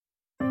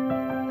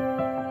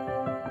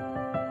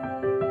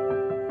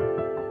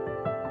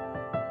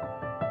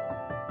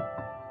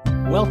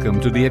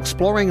Welcome to the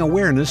Exploring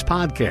Awareness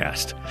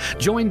podcast.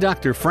 Join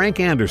Dr.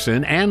 Frank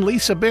Anderson and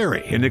Lisa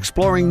Berry in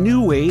exploring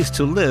new ways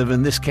to live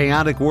in this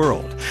chaotic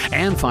world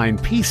and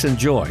find peace and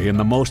joy in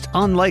the most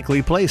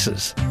unlikely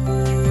places.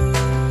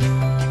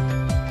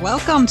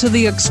 Welcome to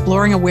the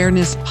Exploring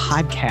Awareness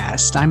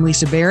podcast. I'm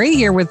Lisa Berry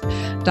here with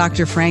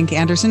Dr. Frank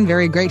Anderson.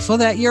 Very grateful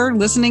that you're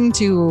listening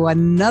to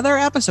another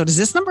episode. Is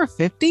this number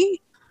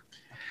 50?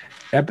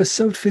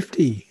 Episode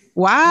 50.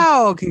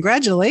 Wow.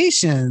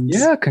 Congratulations.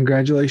 Yeah.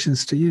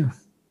 Congratulations to you.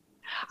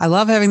 I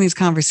love having these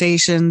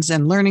conversations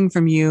and learning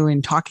from you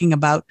and talking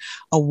about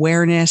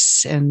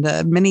awareness and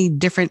the many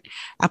different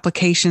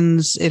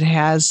applications it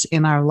has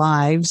in our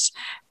lives.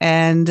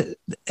 And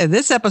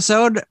this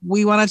episode,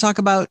 we want to talk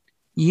about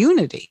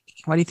unity.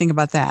 What do you think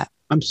about that?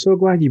 I'm so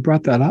glad you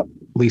brought that up,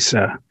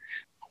 Lisa.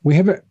 We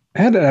haven't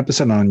had an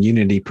episode on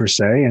unity per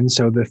se. And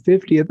so the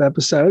 50th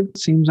episode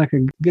seems like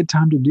a good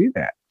time to do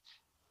that.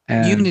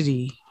 And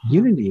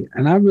Unity.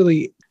 And I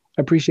really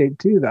appreciate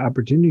too the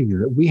opportunity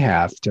that we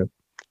have to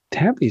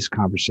have these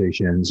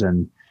conversations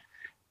and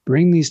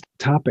bring these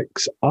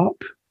topics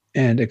up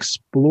and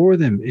explore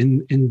them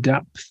in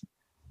depth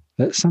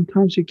that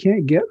sometimes you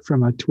can't get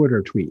from a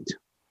Twitter tweet.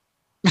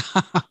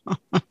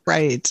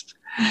 Right.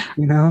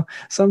 You know,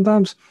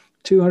 sometimes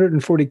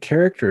 240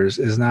 characters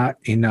is not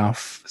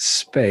enough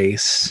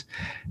space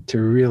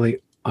to really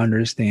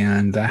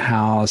understand the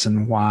hows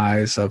and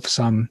whys of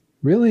some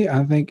really,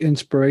 I think,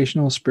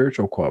 inspirational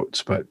spiritual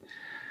quotes. But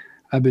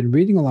I've been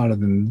reading a lot of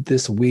them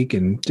this week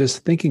and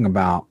just thinking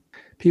about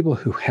people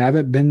who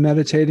haven't been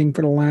meditating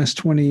for the last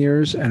 20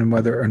 years and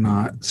whether or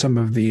not some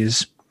of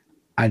these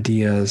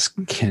ideas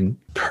can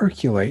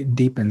percolate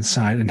deep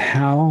inside. And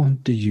how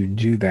do you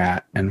do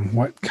that? And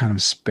what kind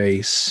of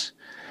space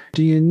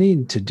do you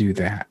need to do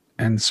that?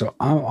 And so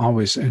I'm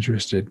always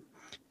interested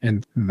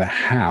in the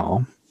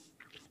how.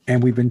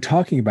 And we've been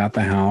talking about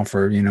the how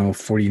for,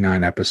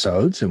 49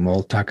 episodes, and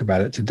we'll talk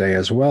about it today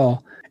as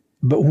well.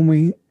 But when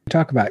we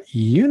talk about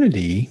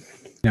unity,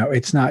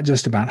 it's not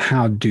just about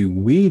how do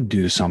we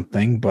do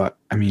something, but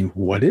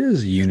what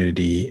is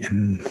unity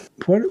and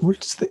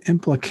what's the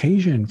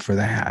implication for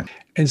that?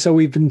 And so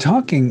we've been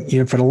talking,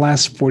 for the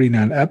last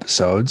 49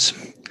 episodes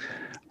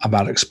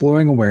about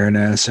exploring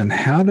awareness and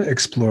how to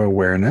explore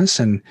awareness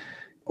and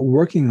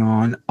working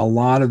on a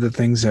lot of the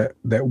things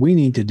that we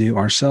need to do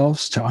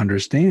ourselves to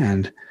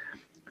understand.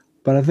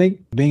 But I think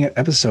being at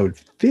episode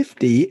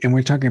 50 and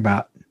we're talking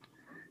about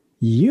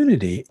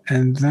unity,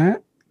 and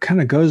that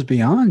kind of goes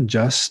beyond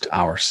just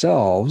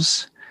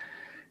ourselves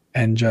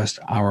and just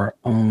our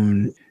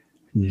own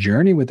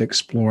journey with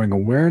exploring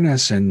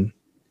awareness and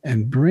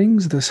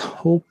brings this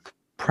whole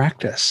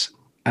practice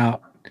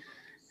out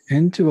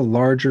into a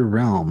larger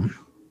realm,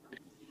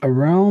 a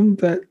realm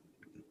that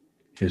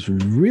is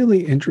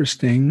really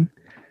interesting,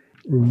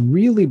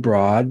 really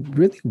broad,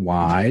 really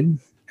wide,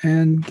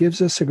 and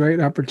gives us a great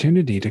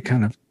opportunity to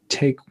kind of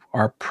take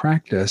our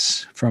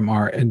practice from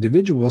our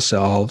individual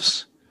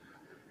selves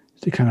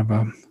to kind of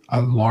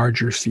a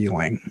larger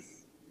feeling.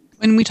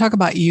 When we talk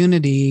about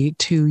unity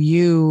to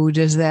you,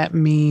 does that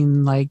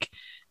mean like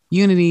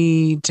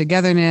unity,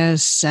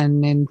 togetherness,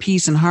 and in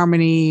peace and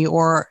harmony?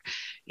 Or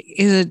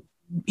is it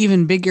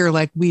even bigger,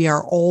 like we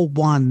are all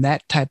one,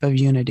 that type of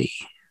unity?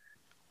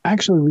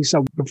 Actually,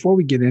 Lisa, before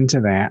we get into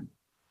that,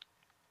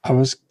 I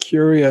was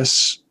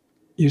curious.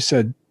 You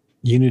said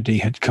unity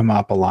had come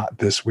up a lot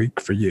this week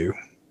for you.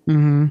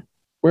 Mm-hmm.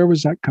 Where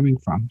was that coming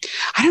from?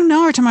 I don't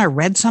know. Every time I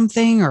read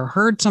something or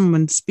heard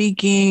someone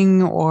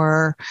speaking,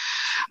 or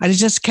I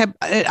just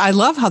I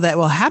love how that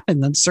will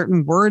happen. That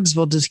certain words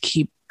will just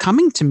keep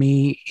coming to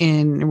me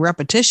in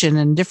repetition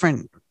in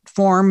different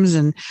forms.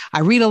 And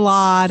I read a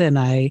lot and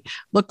I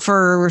look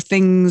for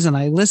things and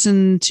I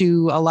listen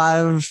to a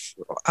lot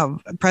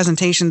of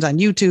presentations on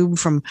YouTube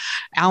from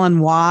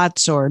Alan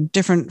Watts or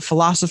different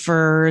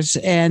philosophers.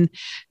 And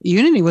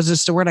unity was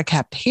just a word I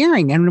kept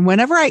hearing. And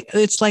whenever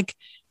it's like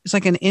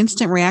an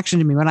instant reaction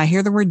to me. When I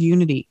hear the word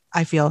unity,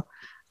 I feel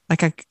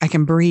like I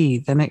can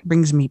breathe, and it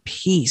brings me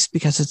peace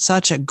because it's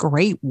such a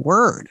great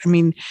word.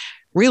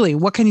 Really,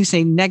 what can you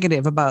say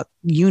negative about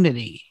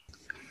unity?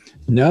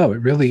 No, it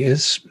really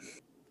is,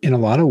 in a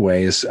lot of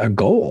ways, a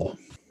goal.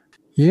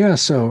 Yeah,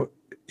 so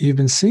you've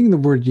been seeing the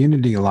word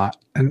unity a lot.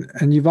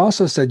 And you've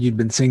also said you've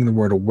been seeing the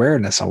word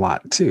awareness a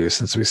lot, too,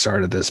 since we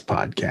started this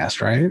podcast,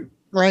 right?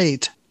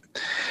 Right.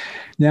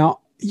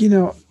 Now,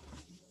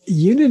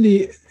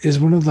 unity is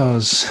one of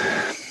those,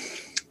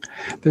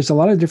 there's a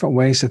lot of different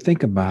ways to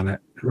think about it,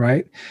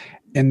 right?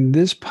 In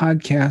this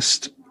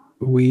podcast,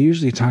 we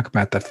usually talk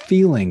about the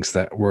feelings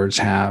that words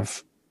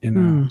have,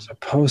 as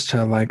opposed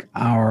to like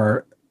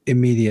our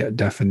immediate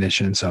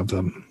definitions of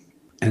them.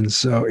 And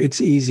so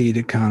it's easy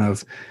to kind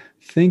of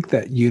think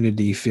that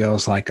unity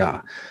feels like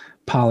a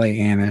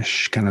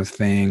Pollyannish kind of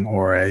thing,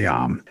 or a,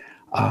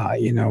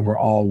 we're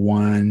all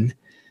one.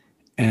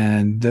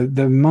 And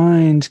the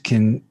mind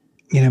can,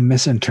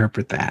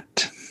 misinterpret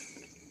that.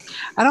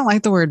 I don't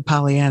like the word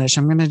Pollyannish.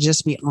 I'm going to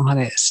just be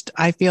honest.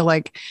 I feel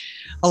like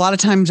a lot of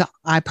times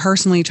I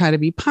personally try to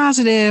be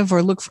positive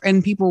or look for,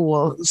 and people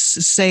will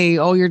say,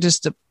 oh,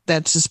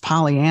 that's just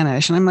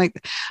Pollyannish. And I'm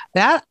like,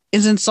 that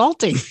is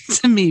insulting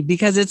to me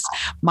because it's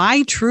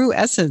my true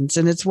essence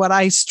and it's what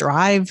I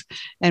strive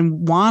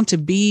and want to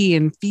be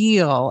and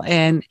feel,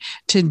 and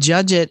to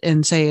judge it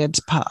and say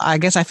I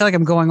guess I feel like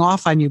I'm going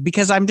off on you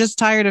because I'm just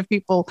tired of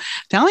people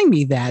telling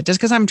me that just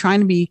because I'm trying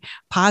to be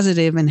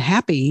positive and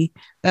happy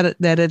that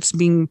it's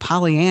being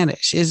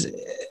Pollyannish is,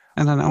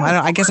 I don't know.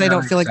 I guess I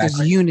don't feel like there's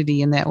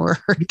unity in that word.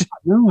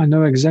 No, I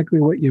know exactly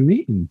what you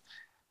mean.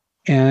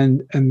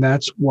 And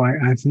that's why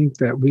I think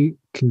that we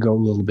can go a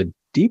little bit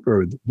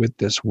deeper with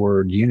this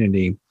word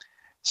unity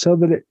so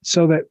that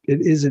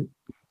it isn't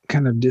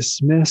kind of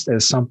dismissed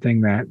as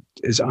something that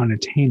is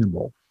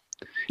unattainable.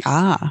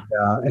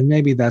 And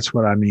maybe that's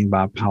what I mean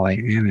by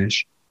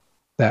Pollyannish,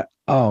 that,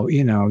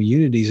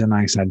 unity is a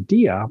nice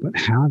idea, but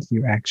how do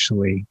you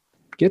actually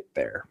get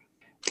there?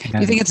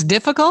 You think it's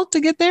difficult to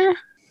get there?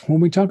 When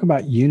we talk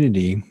about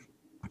unity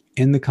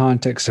in the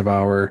context of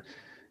our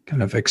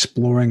kind of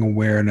exploring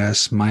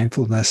awareness,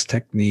 mindfulness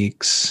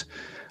techniques,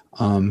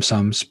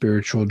 some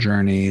spiritual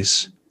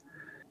journeys,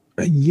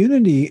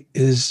 unity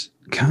is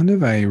kind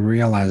of a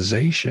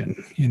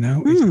realization,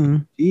 it's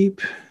a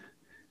deep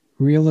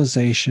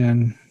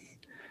realization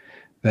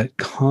that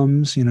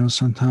comes,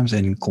 sometimes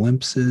in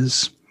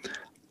glimpses,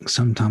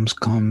 sometimes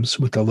comes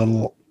with a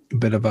little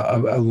bit of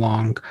a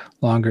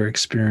longer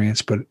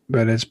experience, but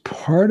it's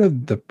part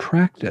of the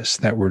practice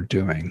that we're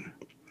doing.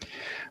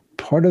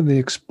 Part of the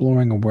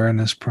exploring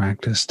awareness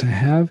practice to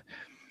have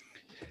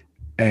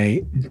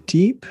a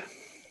deep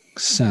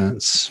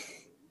sense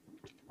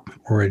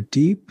or a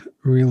deep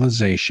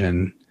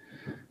realization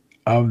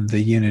of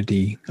the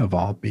unity of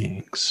all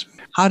beings.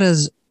 How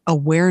does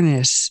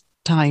awareness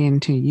tie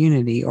into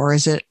unity, or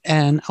is it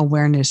an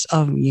awareness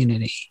of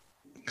unity?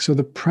 So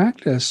the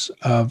practice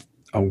of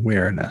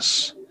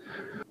awareness,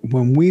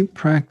 when we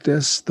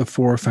practice the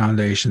 4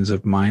 foundations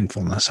of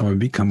mindfulness, and we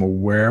become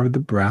aware of the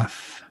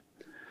breath,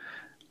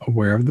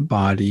 aware of the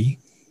body,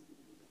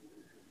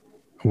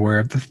 aware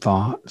of the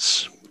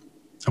thoughts,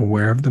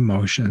 aware of the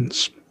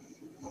motions.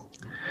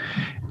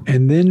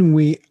 And then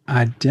we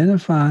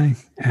identify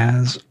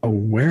as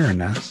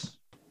awareness.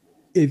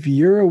 If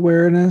your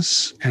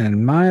awareness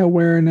and my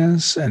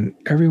awareness and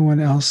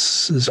everyone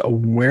else's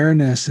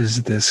awareness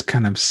is this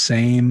kind of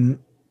same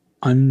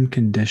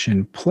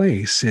unconditioned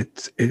place,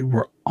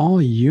 we're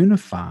all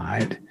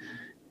unified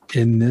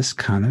in this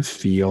kind of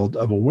field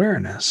of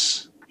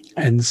awareness.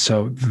 And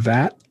so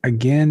that,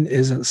 again,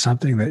 isn't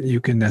something that you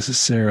can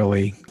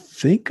necessarily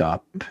think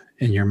up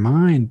in your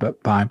mind,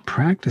 but by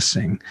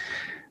practicing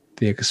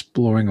the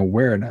exploring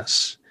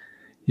awareness,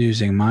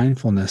 using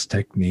mindfulness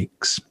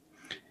techniques,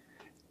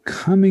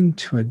 coming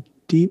to a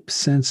deep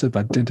sense of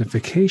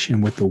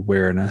identification with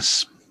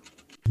awareness,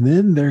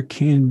 then there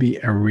can be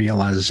a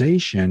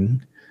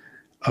realization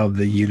of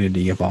the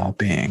unity of all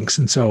beings.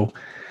 And so,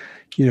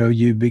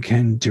 you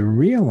begin to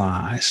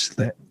realize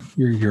that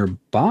your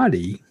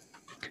body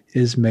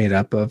is made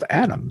up of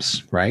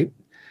atoms, right?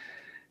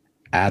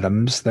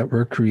 Atoms that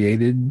were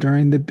created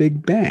during the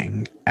Big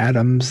Bang,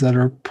 atoms that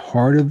are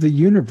part of the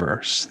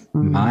universe.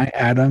 My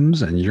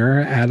atoms and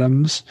your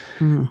atoms,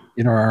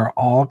 are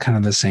all kind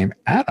of the same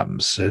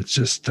atoms. It's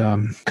just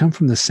come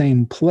from the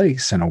same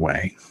place in a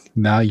way.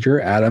 Now your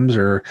atoms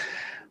are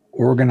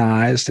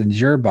organized in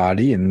your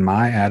body, and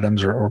my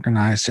atoms are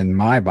organized in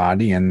my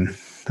body, and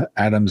the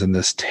atoms in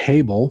this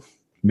table,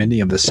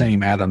 many of the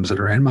same atoms that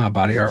are in my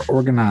body, are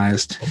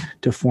organized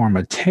to form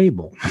a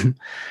table.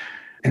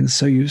 And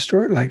so you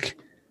start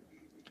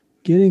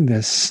getting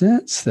this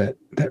sense that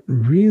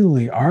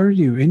really, are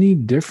you any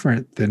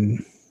different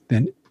than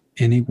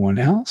anyone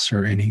else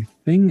or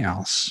anything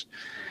else?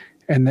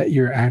 And that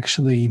you're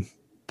actually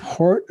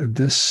part of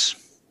this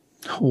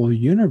whole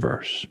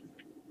universe,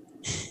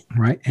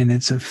 right? And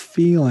it's a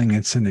feeling,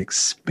 it's an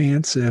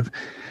expansive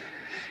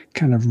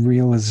kind of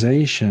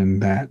realization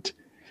that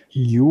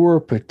your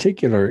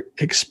particular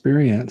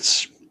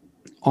experience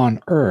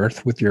on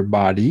earth with your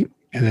body,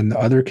 and then the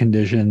other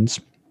conditions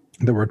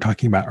that we're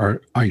talking about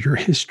are your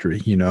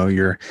history,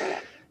 your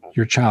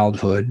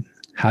childhood,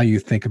 how you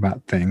think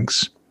about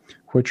things,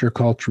 what your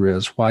culture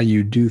is, why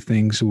you do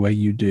things the way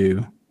you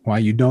do, why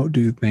you don't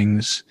do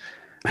things,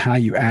 how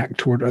you act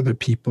toward other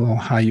people,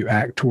 how you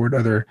act toward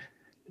other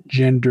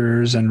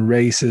genders and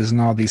races, and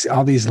all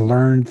these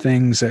learned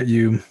things that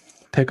you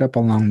pick up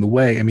along the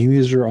way. I mean,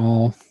 these are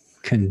all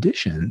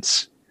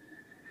conditions.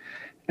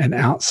 And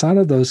outside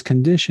of those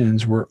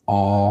conditions, we're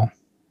all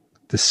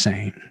the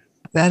same.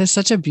 That is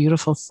such a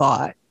beautiful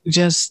thought.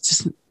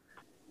 Just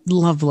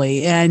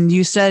lovely. And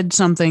you said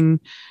something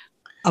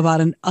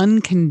about an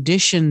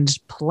unconditioned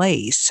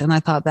place. And I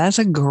thought that's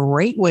a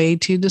great way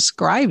to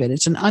describe it.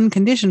 It's an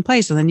unconditioned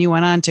place. And then you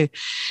went on to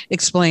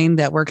explain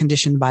that we're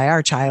conditioned by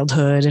our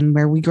childhood and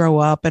where we grow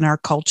up and our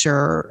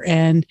culture.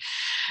 And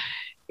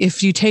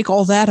if you take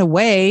all that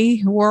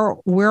away,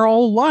 we're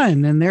all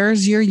one, and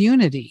there's your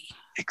unity.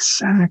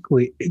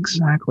 Exactly.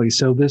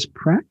 So this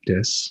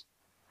practice,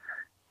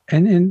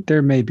 and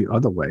there may be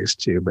other ways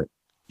too, but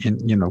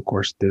And, of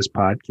course, this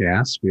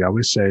podcast, we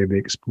always say the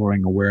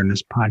Exploring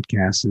Awareness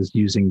podcast is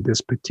using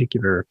this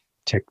particular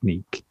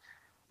technique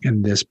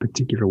and this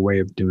particular way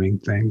of doing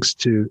things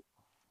to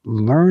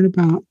learn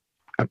about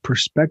a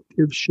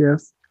perspective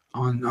shift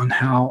on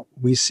how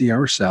we see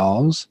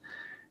ourselves.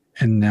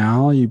 And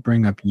now you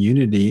bring up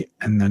unity,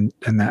 and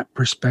that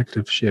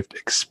perspective shift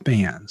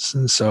expands.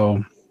 And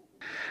so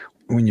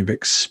when you've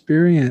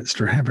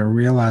experienced or have a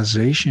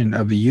realization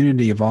of the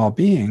unity of all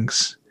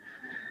beings,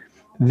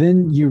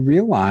 then you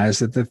realize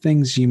that the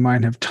things you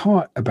might have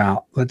taught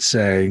about, let's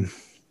say,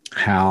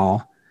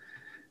 how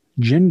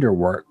gender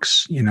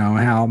works,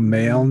 how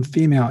male and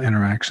female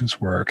interactions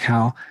work,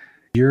 how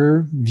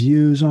your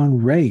views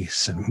on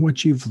race and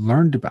what you've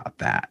learned about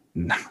that,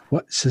 and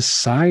what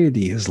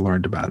society has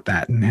learned about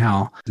that, and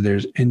how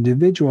there's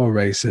individual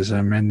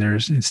racism and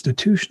there's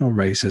institutional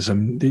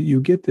racism, that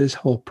you get this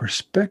whole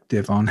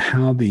perspective on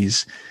how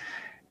these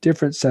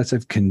different sets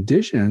of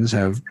conditions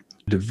have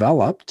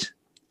developed.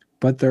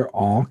 But they're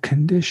all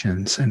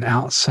conditions. And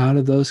outside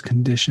of those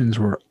conditions,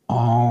 we're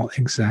all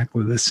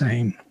exactly the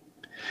same,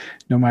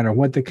 no matter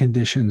what the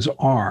conditions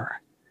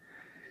are.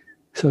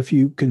 So if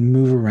you can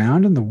move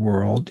around in the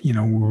world,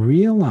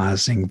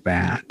 realizing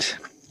that,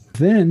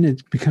 then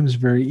it becomes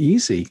very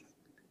easy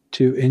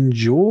to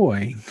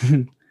enjoy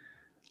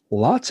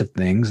lots of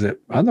things that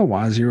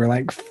otherwise you were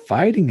like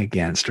fighting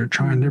against or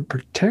trying to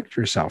protect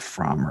yourself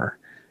from, or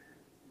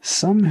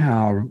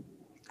somehow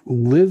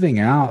living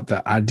out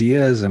the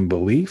ideas and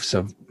beliefs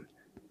of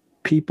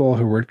people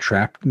who were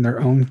trapped in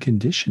their own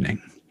conditioning,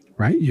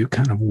 right? You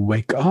kind of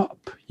wake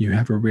up, you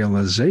have a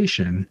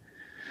realization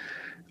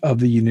of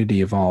the unity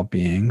of all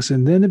beings,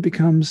 and then it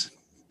becomes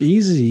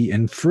easy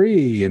and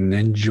free and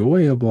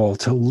enjoyable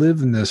to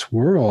live in this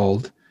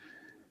world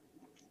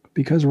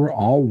because we're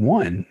all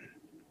one.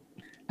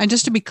 And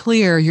just to be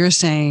clear, you're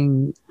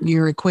saying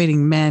you're equating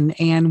men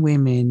and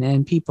women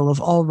and people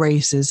of all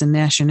races and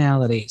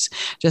nationalities.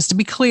 Just to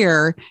be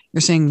clear,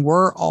 you're saying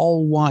we're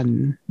all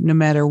one, no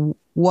matter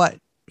what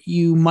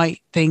you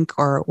might think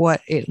or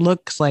what it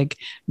looks like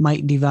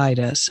might divide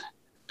us.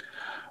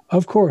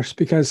 Of course,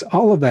 because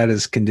all of that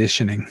is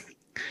conditioning.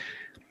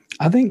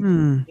 I think,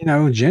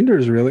 gender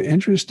is really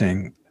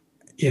interesting.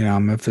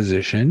 I'm a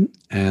physician,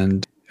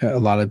 and a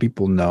lot of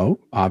people know,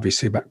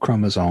 obviously, about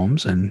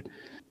chromosomes, and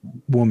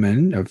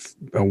woman of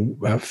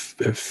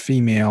a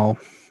female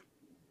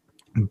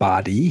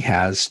body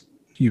has,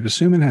 you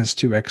assume it has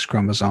two X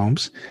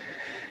chromosomes,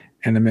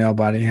 and the male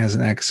body has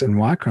an X and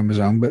Y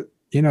chromosome, but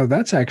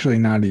that's actually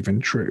not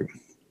even true.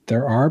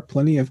 There are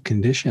plenty of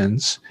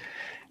conditions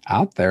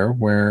out there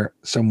where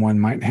someone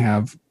might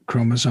have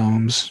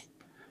chromosomes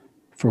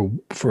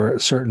for a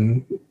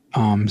certain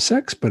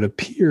sex, but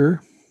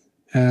appear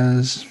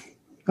as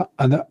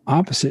the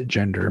opposite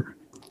gender.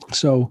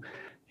 So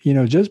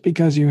just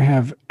because you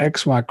have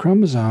XY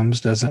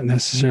chromosomes doesn't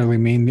necessarily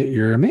mean that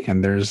you're a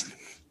man. There's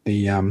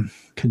the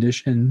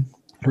condition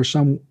where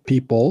some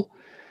people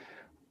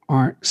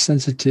aren't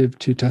sensitive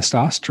to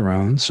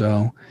testosterone.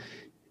 So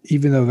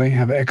even though they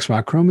have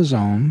XY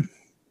chromosome,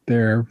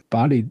 their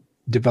body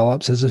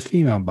develops as a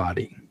female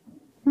body.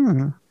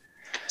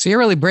 So you're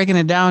really breaking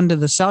it down to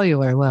the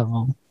cellular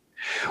level.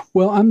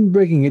 Well, I'm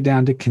breaking it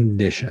down to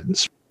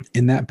conditions.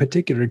 In that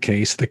particular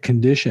case, the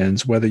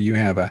conditions, whether you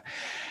have a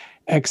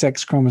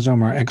XX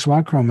chromosome or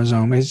XY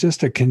chromosome, is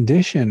just a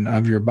condition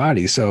of your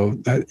body. So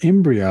that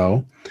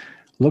embryo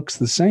looks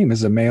the same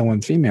as a male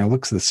and female,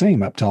 looks the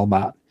same up till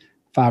about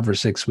 5 or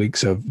 6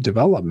 weeks of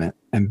development.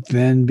 And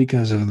then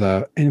because of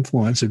the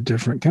influence of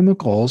different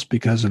chemicals,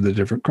 because of the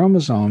different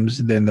chromosomes,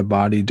 then the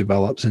body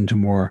develops into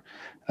more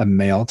a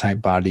male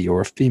type body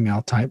or a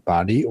female type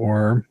body,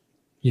 or,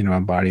 a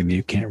body that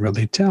you can't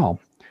really tell.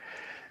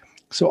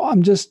 So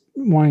I'm just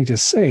wanting to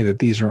say that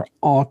these are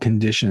all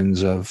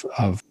conditions of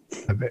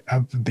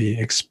the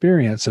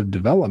experience of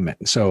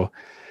development. So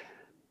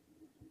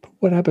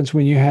what happens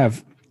when you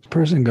have a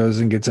person goes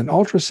and gets an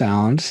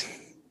ultrasound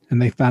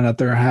and they find out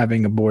they're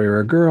having a boy or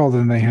a girl,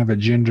 then they have a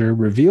gender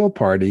reveal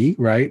party,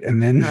 right?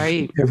 And then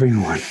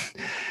everyone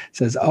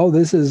says, oh,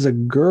 this is a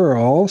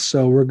girl,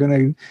 so we're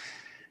going to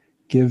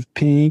give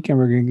pink and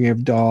we're going to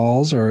give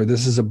dolls, or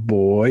this is a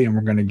boy and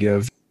we're going to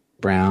give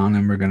brown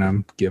and we're going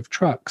to give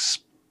trucks.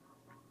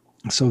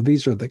 So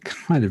these are the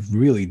kind of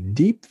really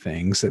deep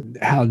things that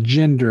how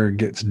gender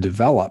gets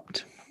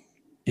developed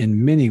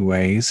in many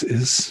ways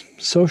is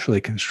socially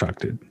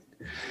constructed.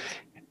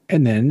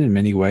 And then in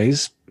many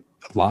ways,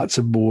 lots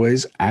of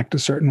boys act a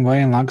certain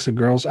way and lots of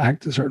girls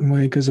act a certain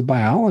way because of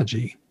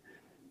biology.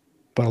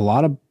 But a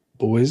lot of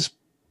boys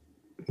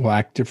will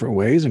act different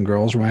ways and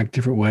girls will act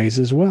different ways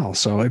as well.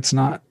 So it's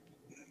not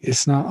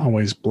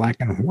always black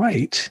and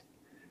white,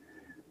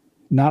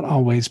 not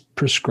always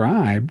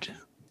prescribed.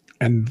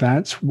 And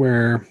that's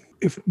where,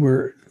 if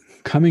we're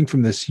coming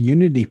from this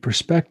unity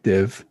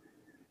perspective,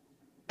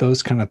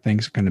 those kind of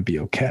things are going to be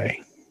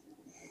okay.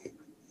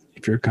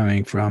 If you're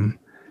coming from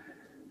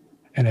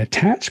an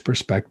attached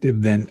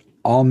perspective, then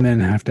all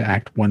men have to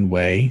act one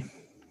way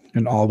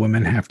and all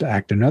women have to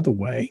act another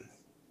way.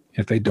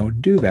 If they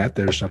don't do that,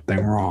 there's something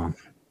wrong.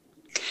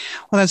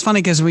 Well, that's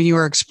funny because when you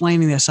were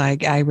explaining this,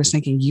 I was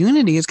thinking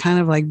unity is kind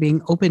of like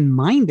being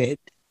open-minded.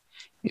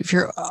 If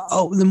you're,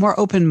 the more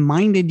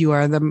open-minded you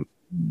are, the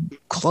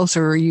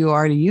closer you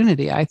are to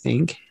unity, I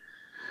think.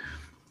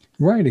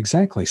 Right,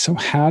 exactly. So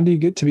how do you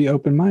get to be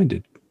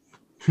open-minded?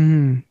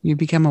 You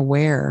become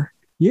aware.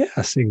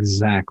 Yes,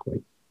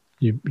 exactly.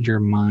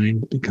 Your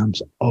mind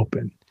becomes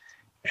open.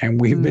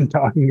 And we've been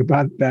talking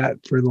about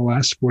that for the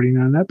last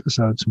 49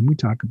 episodes when we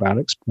talk about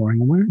exploring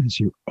awareness.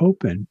 You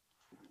open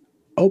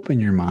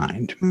your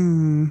mind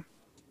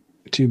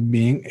to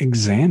being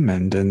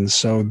examined. And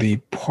so the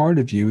part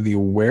of you, the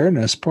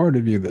awareness part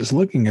of you that's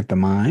looking at the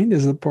mind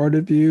is the part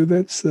of you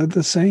that's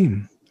the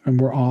same. And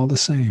we're all the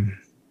same.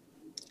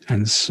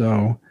 And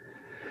so,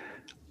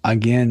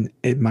 again,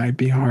 it might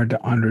be hard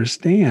to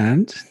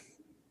understand,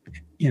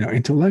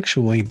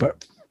 intellectually,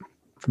 but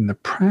from the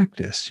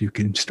practice, you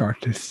can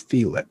start to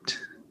feel it,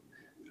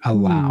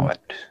 allow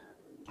it.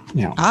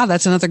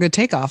 That's another good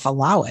takeoff.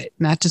 Allow it,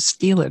 not just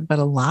feel it, but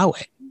allow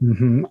it.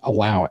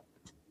 Allow it.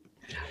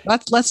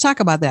 Let's talk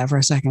about that for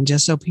a second,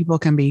 just so people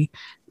can be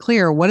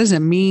clear. What does it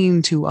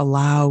mean to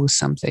allow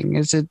something?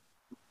 Is it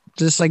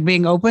just like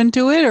being open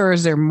to it, or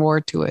is there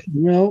more to it?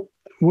 Well,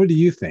 what do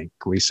you think,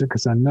 Lisa?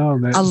 Because I know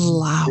that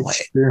you've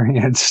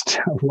experienced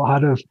a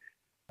lot of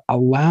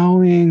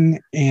allowing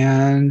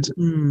and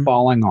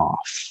falling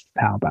off.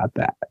 How about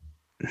that?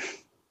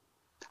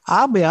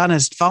 I'll be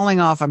honest,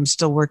 falling off, I'm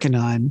still working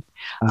on.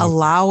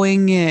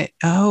 Allowing it.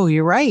 Oh,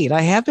 you're right.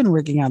 I have been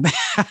working on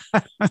that.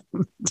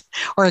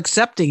 Or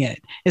accepting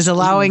it. Is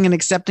allowing and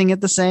accepting it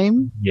the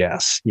same?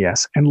 Yes.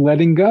 And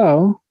letting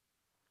go.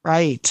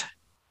 Right.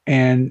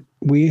 And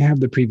we have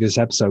the previous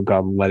episode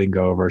called Letting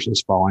Go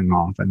versus Falling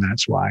Off. And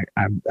that's why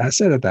I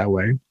said it that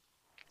way.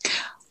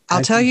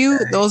 I'll tell you,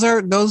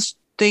 those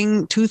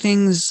two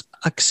things,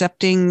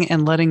 accepting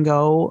and letting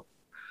go,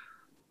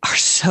 are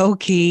so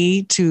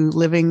key to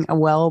living a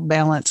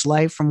well-balanced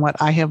life from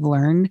what I have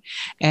learned.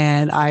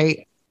 And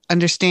I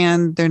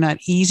understand they're not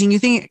easy. You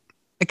think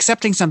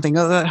accepting something,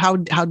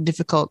 how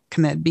difficult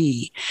can that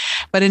be?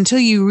 But until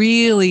you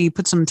really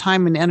put some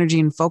time and energy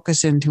and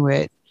focus into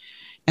it,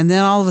 and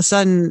then all of a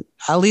sudden,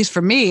 at least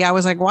for me, I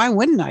was like, why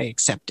wouldn't I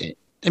accept it?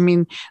 I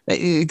mean,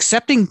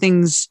 accepting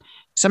things,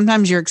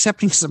 sometimes you're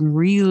accepting some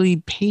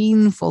really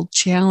painful,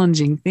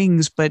 challenging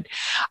things, but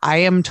I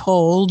am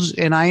told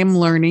and I am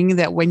learning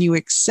that when you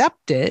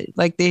accept it,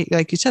 like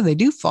you said, they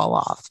do fall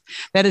off,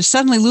 that it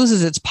suddenly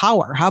loses its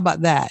power. How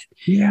about that?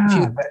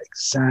 Yeah,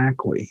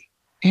 exactly.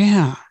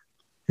 Yeah.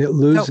 It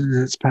loses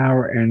its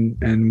power.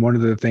 And one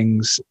of the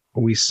things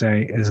we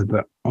say is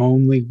the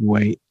only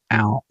way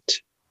out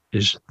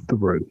is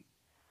through.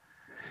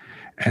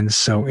 And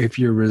so if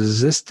you're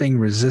resisting,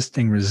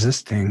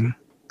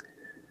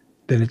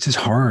 then it's just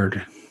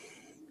hard.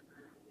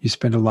 You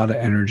spend a lot of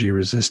energy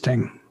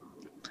resisting.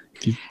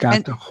 You've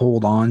got to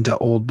hold on to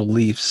old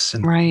beliefs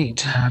and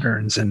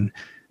patterns and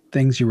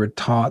things you were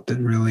taught that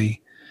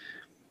really,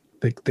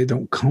 they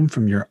don't come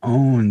from your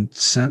own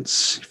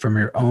sense, from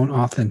your own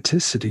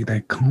authenticity.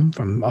 They come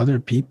from other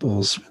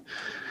people's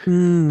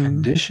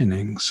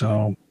conditioning.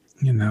 So,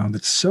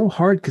 that's so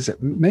hard because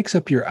it makes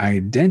up your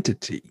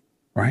identity,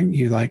 right?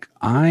 You're like,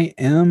 I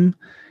am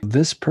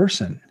this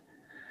person.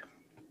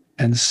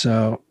 And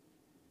so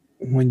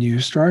when you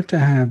start to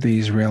have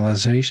these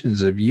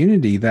realizations of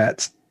unity,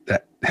 that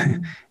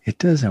it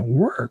doesn't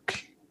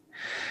work.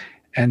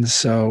 And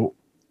so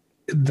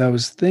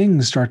those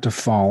things start to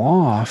fall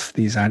off.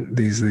 These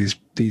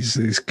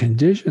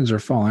conditions are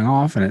falling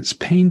off, and it's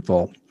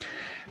painful.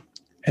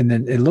 And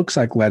then it looks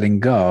like letting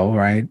go,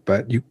 right?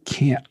 But you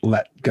can't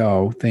let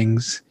go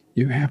things.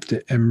 You have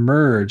to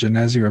emerge. And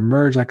as you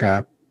emerge like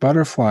a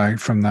butterfly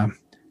from the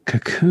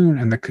cocoon,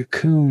 and the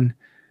cocoon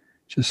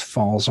just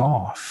falls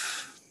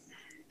off,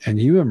 and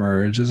you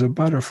emerge as a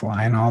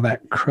butterfly, and all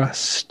that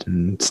crust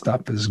and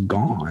stuff is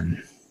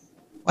gone.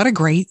 What a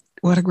great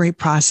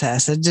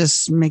process. It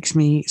just makes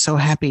me so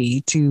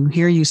happy to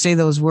hear you say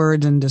those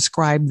words and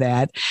describe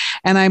that.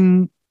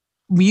 And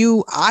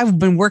I've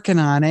been working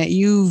on it.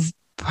 You've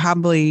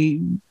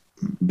probably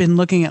been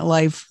looking at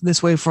life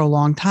this way for a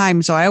long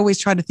time. So I always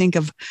try to think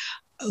of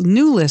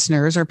new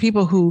listeners or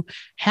people who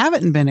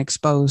haven't been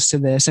exposed to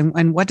this,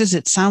 and what does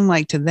it sound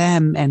like to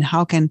them, and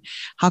how can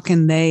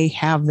they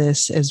have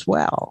this as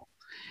well?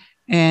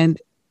 And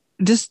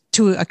just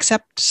to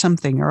accept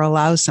something or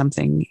allow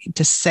something,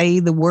 to say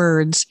the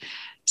words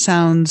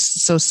sounds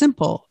so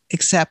simple,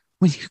 except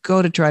when you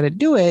go to try to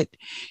do it,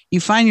 you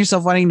find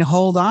yourself wanting to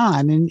hold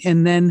on.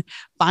 And then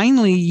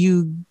finally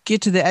you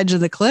get to the edge of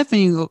the cliff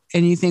and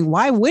you think,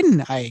 why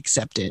wouldn't I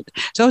accept it?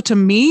 So to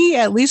me,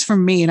 at least for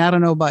me, and I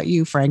don't know about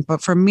you, Frank,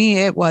 but for me,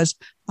 it was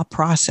a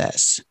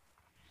process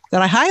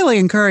that I highly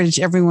encourage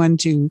everyone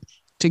to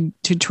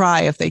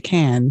try if they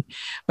can.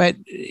 But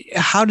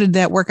how did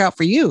that work out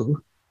for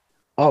you?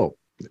 Oh,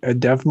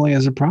 it definitely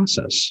is a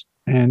process.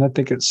 And I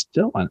think it's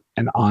still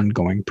an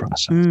ongoing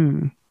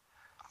process.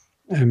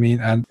 I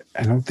mean, I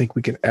don't think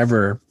we could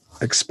ever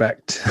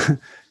expect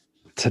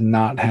to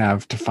not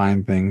have to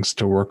find things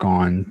to work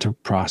on, to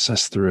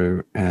process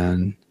through.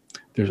 And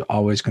there's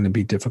always going to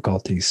be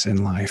difficulties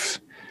in life.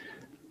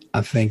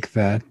 I think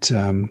that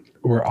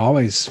we're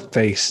always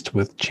faced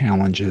with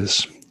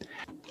challenges.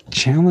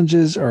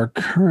 Challenges are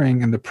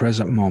occurring in the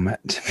present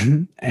moment.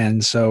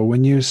 And so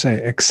when you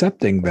say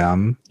accepting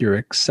them, you're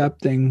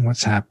accepting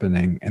what's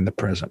happening in the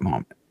present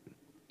moment.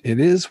 It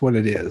is what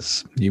it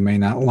is. You may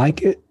not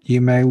like it.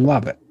 You may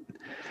love it.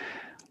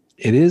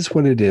 It is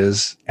what it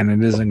is, and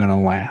it isn't going to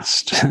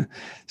last.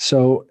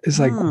 So it's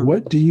like,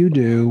 what do you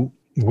do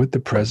with the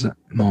present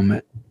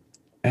moment?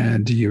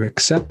 And do you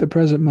accept the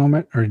present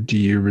moment, or do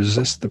you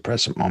resist the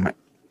present moment?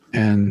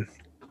 And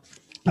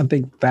I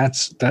think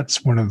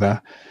that's one of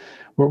the,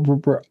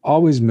 we're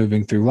always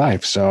moving through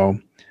life. So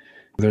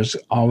there's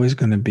always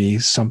going to be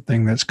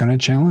something that's going to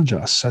challenge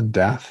us, a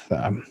death,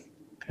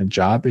 a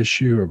job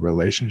issue, a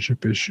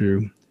relationship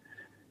issue.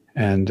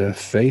 And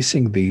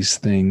facing these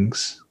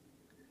things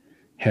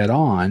head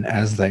on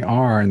as they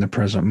are in the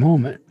present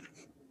moment,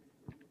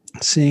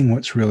 seeing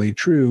what's really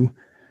true,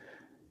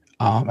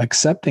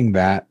 accepting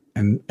that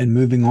and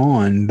moving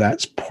on,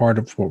 that's part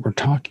of what we're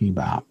talking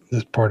about.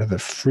 That's part of the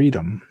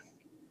freedom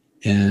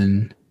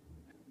in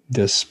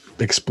this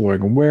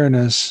exploring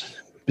awareness,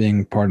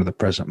 being part of the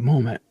present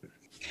moment.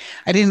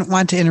 I didn't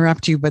want to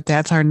interrupt you, but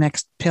that's our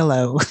next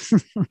pillow.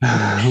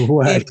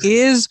 It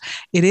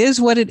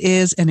is what it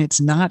is, and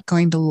it's not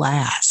going to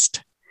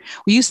last.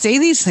 Well, you say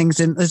these things,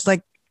 and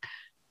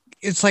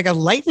it's like a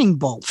lightning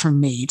bolt for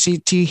me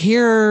to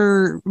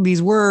hear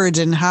these words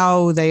and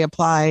how they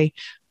apply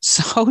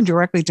so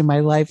directly to my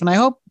life. And I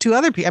hope to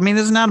other people. I mean,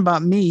 it's not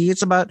about me.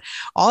 It's about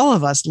all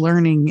of us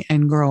learning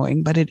and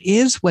growing, but it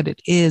is what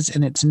it is,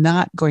 and it's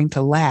not going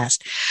to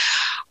last.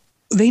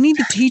 They need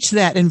to teach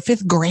that in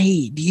 5th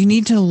grade. You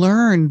need to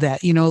learn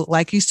that,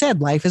 like you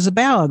said, life is a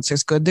balance.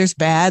 There's good, there's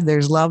bad,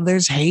 there's love,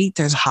 there's hate,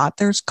 there's hot,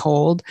 there's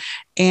cold,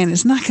 and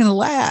it's not going to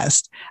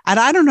last. And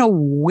I don't know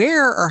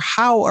where or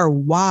how or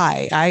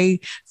why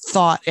I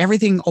thought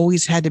everything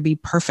always had to be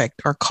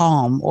perfect or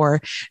calm or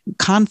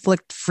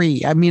conflict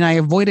free. I mean, I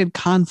avoided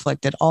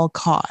conflict at all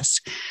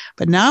costs.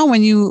 But now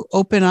when you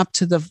open up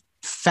to the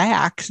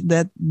fact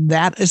that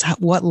is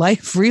what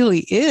life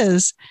really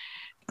is,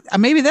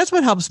 maybe that's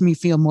what helps me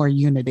feel more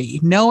unity,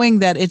 knowing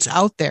that it's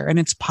out there and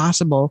it's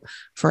possible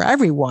for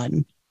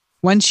everyone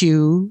once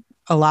you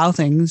allow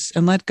things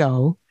and let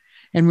go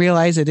and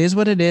realize it is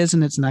what it is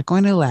and it's not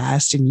going to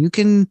last. And you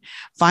can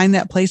find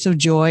that place of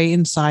joy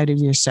inside of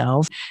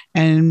yourself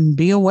and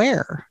be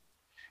aware.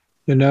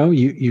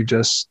 You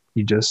just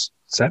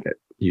said it.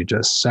 You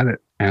just said it.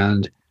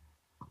 And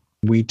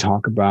we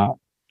talk about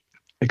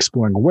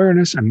exploring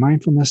awareness and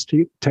mindfulness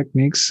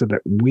techniques so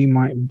that we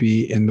might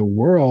be in the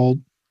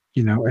world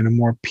in a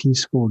more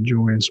peaceful,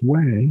 joyous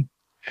way.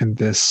 And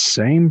this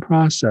same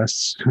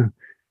process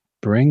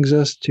brings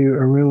us to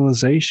a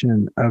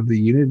realization of the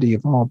unity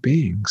of all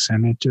beings.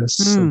 And it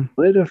just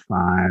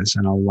solidifies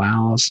and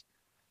allows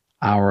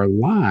our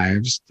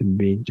lives to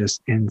be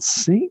just in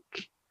sync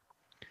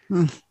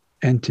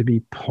and to be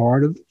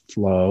part of the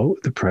flow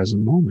of the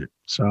present moment.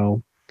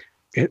 So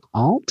it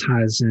all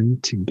ties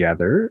in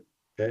together,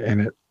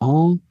 and it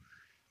all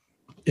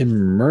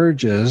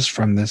emerges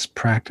from this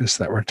practice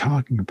that we're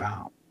talking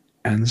about.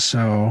 And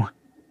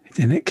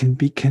it can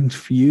be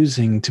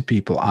confusing to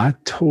people. I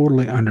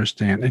totally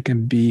understand. It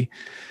can be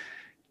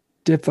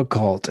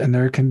difficult and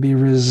there can be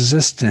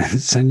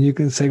resistance. And you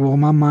can say, well,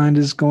 my mind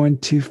is going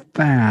too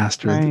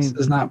fast, or this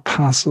is not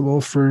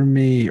possible for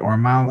me, or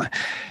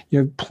you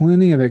have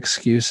plenty of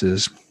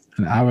excuses.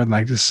 And I would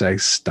like to say,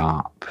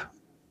 stop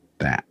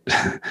that.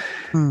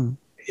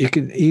 You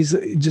can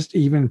easily, just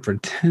even for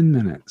 10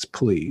 minutes,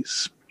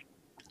 please,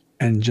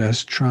 and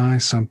just try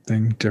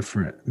something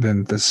different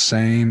than the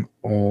same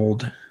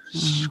old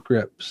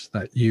scripts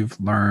that you've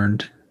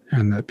learned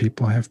and that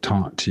people have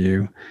taught to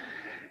you,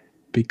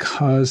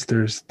 because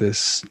there's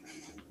this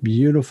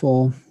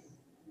beautiful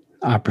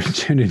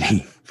opportunity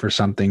for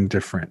something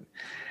different.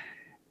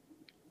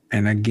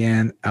 And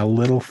again, a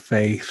little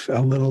faith,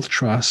 a little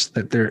trust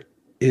that there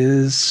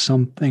is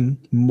something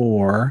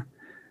more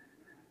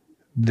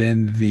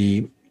than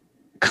the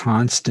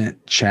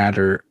constant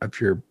chatter of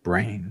your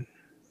brain.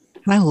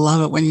 And I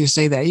love it when you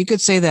say that. You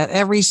could say that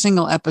every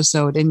single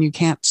episode, and you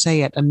can't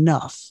say it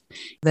enough,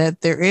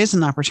 that there is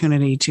an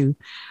opportunity to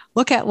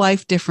look at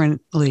life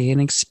differently and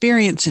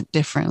experience it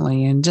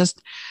differently and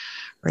just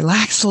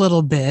relax a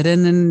little bit.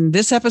 And in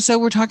this episode,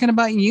 we're talking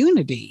about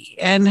unity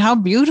and how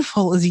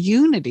beautiful is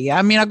unity.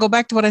 I mean, I'll go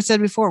back to what I said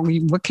before.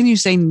 What can you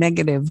say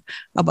negative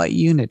about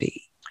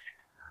unity?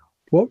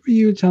 What were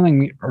you telling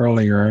me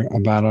earlier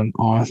about an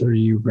author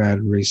you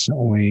read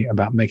recently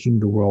about making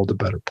the world a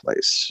better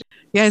place?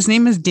 Yeah, his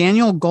name is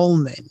Daniel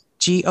Goleman,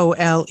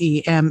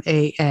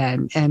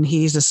 Goleman. And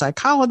he's a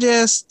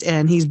psychologist,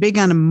 and he's big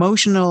on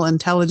emotional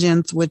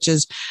intelligence, which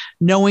is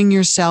knowing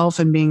yourself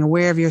and being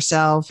aware of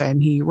yourself.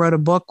 And he wrote a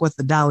book with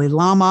the Dalai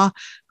Lama,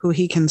 who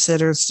he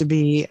considers to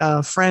be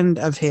a friend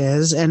of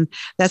his. And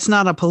that's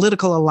not a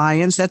political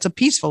alliance, that's a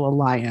peaceful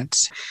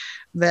alliance.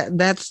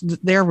 That's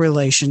their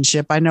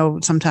relationship. I know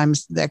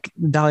sometimes that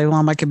Dalai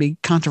Lama can be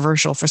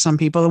controversial for some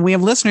people, and we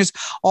have listeners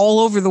all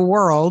over the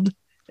world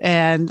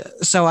And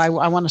so I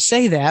want to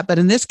say that. But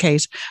in this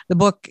case, the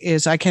book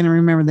is, I can't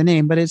remember the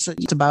name, but it's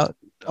about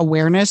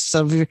awareness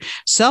of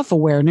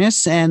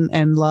self-awareness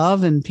and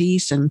love and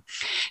peace. And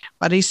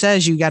but he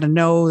says you got to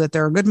know that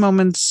there are good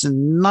moments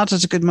and not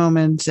such good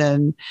moments.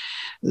 And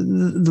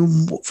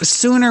the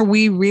sooner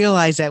we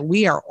realize that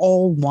we are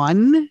all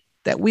one,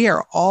 that we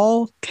are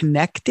all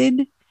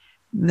connected,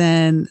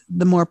 then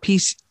the more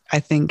peace I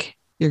think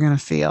you're going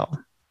to feel.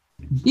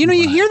 You know,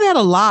 you hear that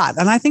a lot,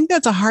 and I think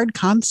that's a hard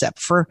concept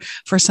for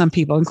some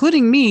people,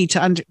 including me, to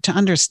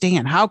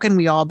understand. How can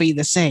we all be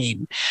the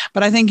same?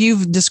 But I think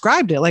you've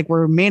described it like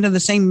we're made of the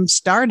same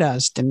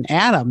stardust and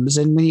atoms,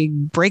 and when you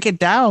break it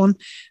down,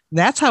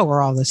 that's how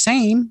we're all the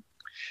same.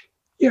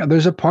 Yeah,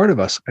 there's a part of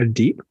us, a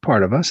deep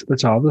part of us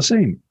that's all the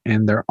same,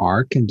 and there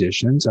are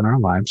conditions in our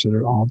lives that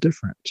are all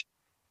different.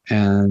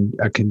 And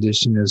a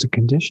condition is a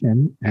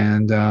condition,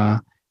 and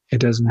it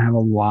doesn't have a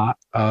lot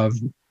of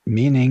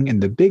meaning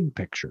in the big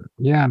picture.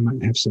 Yeah, it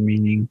might have some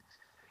meaning,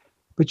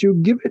 but you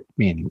give it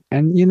meaning.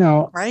 And, you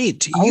know,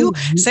 right. You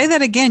say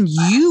that again.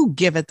 You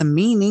give it the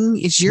meaning.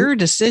 It's your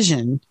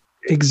decision.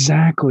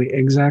 Exactly.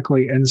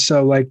 And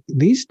so, like,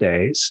 these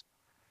days,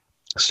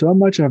 so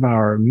much of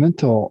our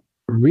mental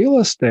real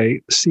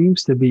estate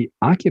seems to be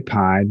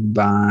occupied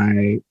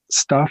by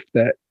stuff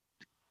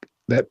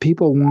that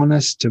people want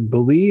us to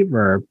believe,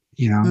 or,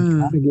 you know,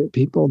 trying to get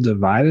people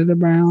divided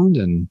around,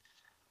 and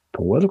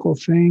political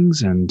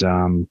things.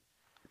 And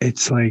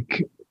it's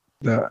like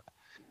the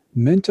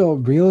mental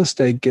real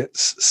estate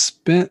gets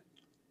spent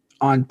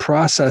on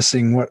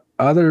processing what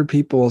other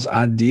people's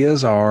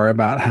ideas are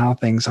about how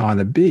things ought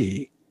to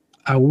be.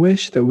 I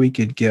wish that we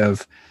could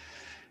give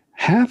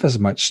half as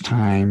much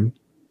time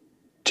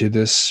to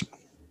this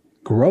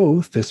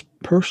growth, this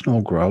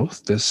personal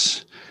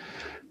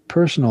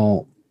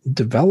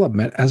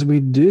development, as we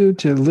do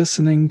to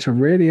listening to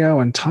radio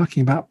and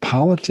talking about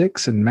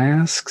politics and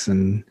masks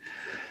and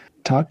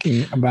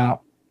talking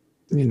about,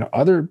 you know,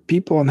 other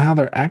people and how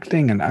they're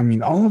acting. And I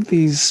mean, all of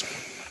these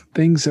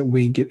things that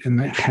we get in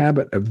the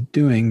habit of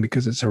doing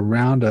because it's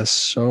around us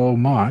so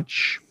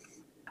much,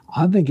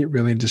 I think it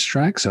really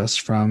distracts us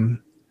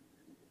from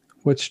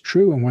what's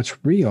true and what's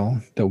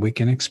real that we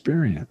can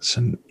experience.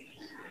 And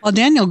well,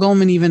 Daniel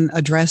Goleman even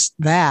addressed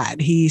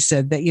that. He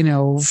said that, you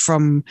know,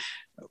 from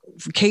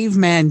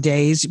caveman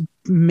days,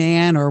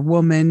 man or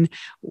woman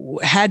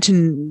had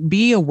to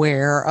be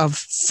aware of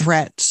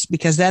threats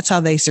because that's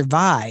how they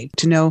survived,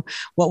 to know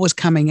what was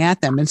coming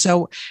at them. And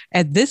so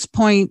at this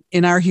point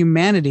in our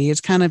humanity,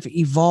 it's kind of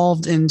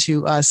evolved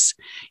into us,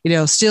 you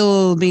know,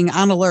 still being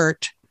on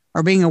alert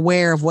or being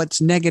aware of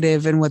what's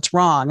negative and what's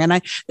wrong. And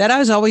that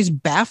has always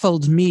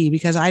baffled me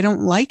because I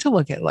don't like to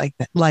look at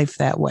life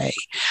that way.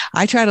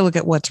 I try to look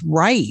at what's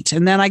right.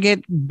 And then I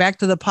get back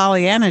to the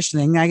Pollyannish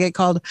thing. I get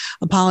called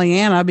a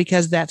Pollyanna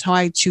because that's how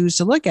I choose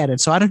to look at it.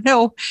 So I don't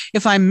know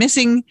if I'm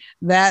missing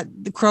that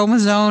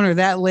chromosome or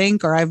that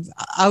link, or I've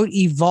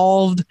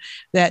out-evolved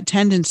that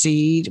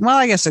tendency. Well,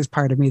 I guess there's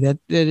part of me that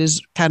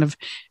is kind of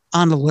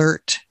on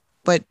alert,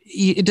 but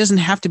it doesn't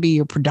have to be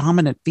your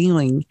predominant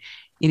feeling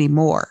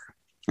anymore.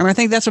 And I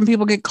think that's when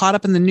people get caught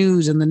up in the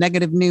news and the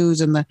negative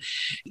news and the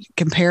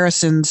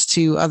comparisons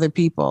to other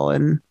people.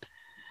 And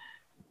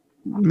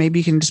maybe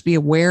you can just be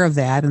aware of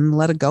that and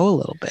let it go a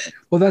little bit.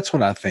 Well, that's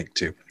what I think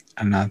too.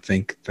 And I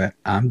think that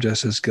I'm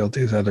just as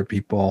guilty as other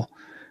people.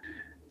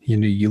 You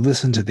know, you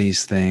listen to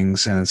these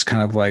things and it's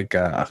kind of like,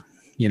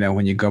 you know,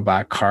 when you go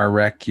by a car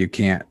wreck, you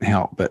can't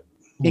help but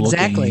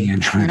exactly.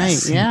 And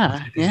right.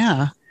 Yeah.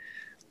 Yeah.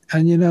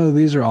 And, you know,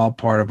 these are all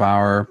part of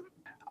our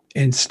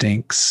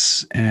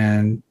instincts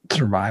and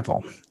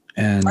survival.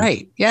 And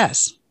right.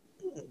 Yes.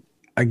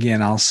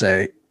 Again, I'll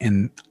say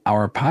in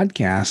our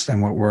podcast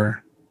and what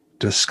we're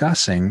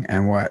discussing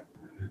and what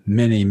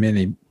many,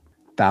 many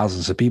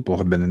thousands of people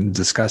have been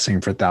discussing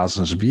for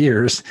thousands of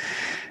years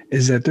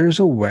is that there's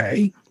a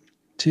way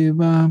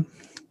to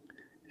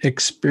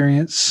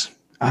experience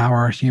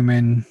our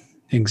human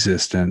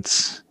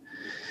existence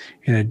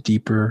in a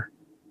deeper,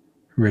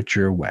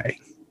 richer way.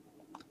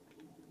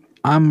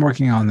 I'm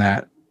working on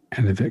that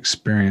and have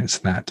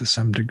experienced that to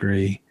some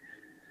degree,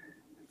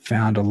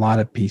 found a lot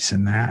of peace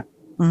in that.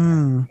 I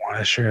want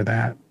to share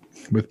that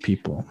with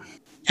people.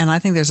 And I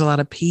think there's a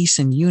lot of peace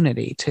and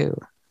unity too.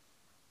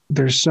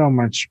 There's so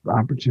much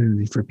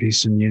opportunity for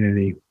peace and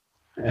unity.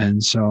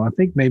 And so I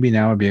think maybe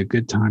now would be a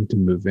good time to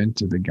move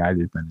into the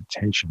guided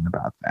meditation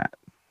about that.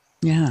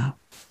 Yeah.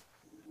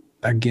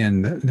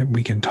 Again, that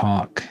we can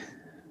talk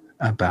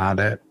about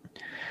it.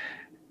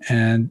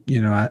 And, you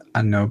know,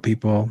 I know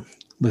people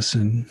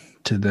listen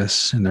to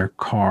this in their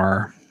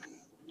car,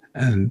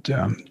 and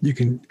you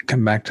can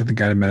come back to the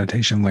guided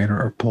meditation later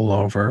or pull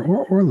over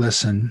or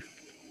listen.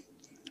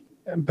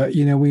 But,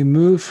 you know, we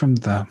move from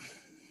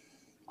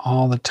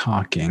all the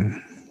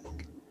talking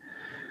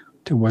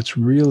to what's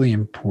really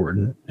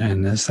important.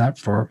 And is that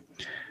for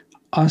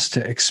us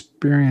to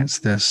experience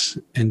this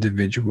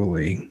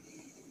individually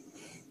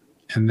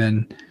and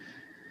then,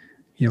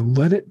 you know,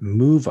 let it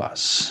move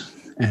us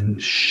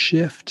and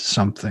shift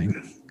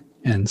something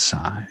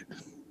inside.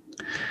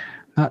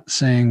 Not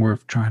saying we're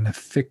trying to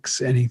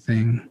fix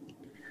anything.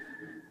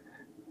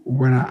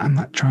 I'm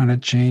not trying to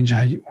change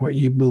what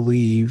you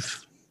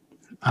believe.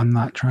 I'm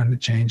not trying to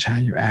change how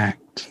you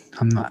act.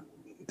 I'm not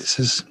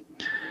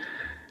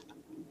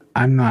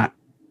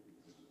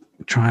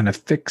trying to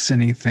fix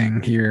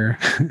anything here.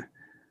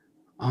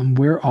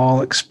 We're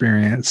all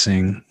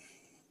experiencing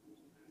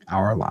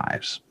our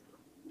lives.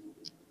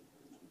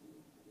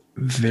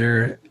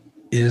 There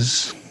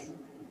is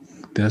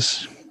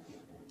this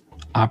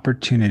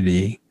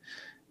opportunity,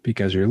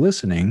 because you're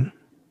listening,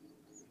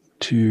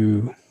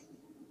 to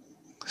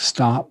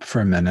stop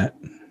for a minute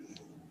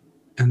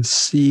and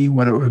see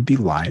what it would be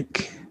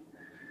like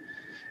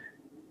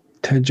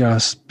to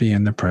just be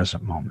in the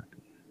present moment.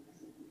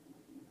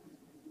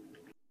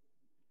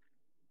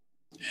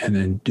 And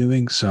in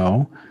doing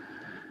so,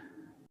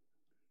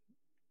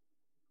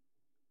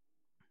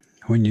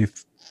 when you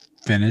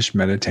finish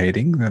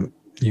meditating, then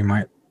you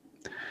might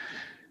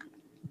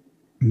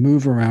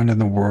move around in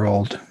the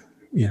world,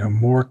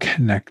 more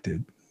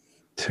connected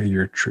to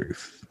your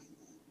truth.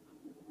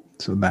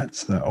 So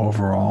that's the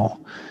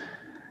overall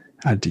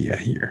idea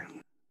here.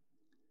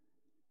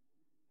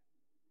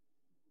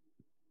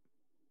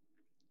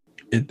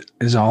 It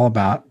is all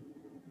about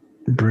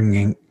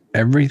bringing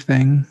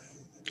everything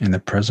in the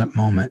present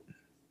moment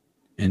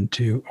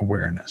into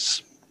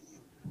awareness.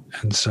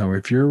 And so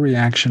if your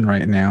reaction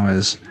right now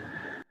is,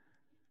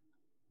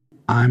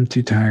 I'm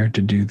too tired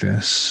to do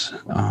this,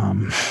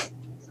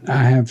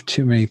 I have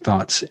too many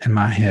thoughts in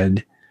my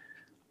head,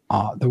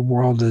 the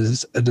world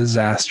is a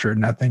disaster,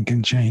 nothing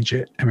can change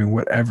it,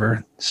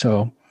 whatever.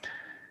 So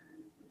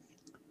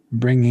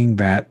bringing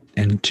that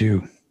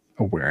into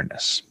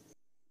awareness.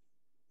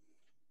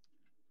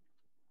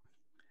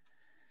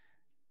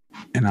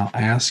 And I'll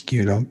ask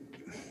you to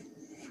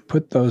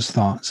put those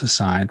thoughts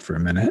aside for a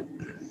minute,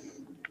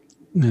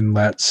 and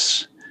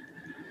let's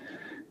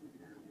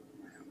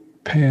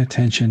pay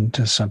attention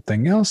to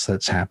something else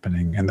that's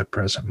happening in the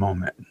present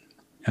moment.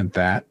 And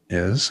that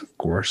is, of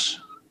course,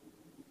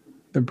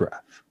 the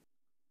breath.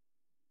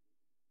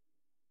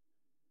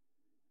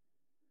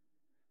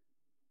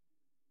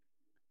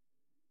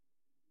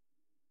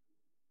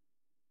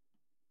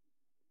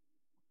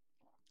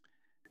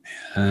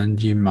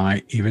 And you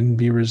might even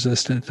be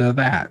resistant to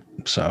that.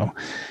 So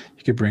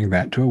you could bring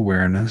that to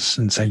awareness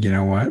and say, you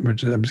know what, I'm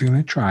just going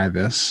to try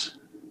this.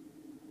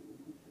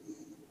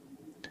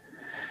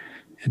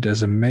 It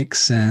doesn't make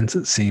sense.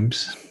 It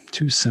seems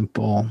too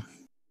simple.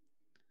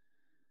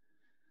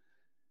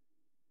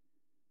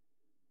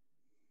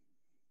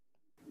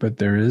 But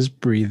there is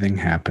breathing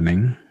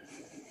happening.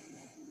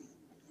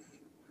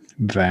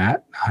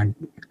 That I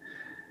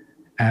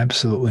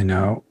absolutely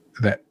know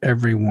that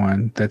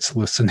everyone that's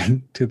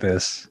listening to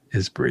this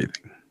is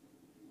breathing.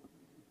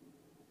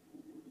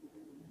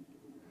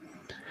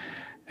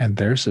 And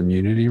there's some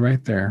unity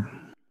right there.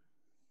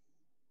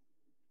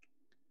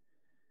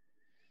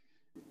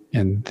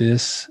 And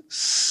this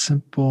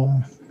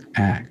simple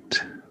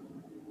act,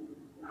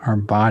 our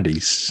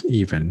bodies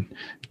even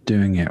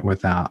doing it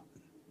without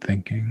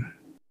thinking.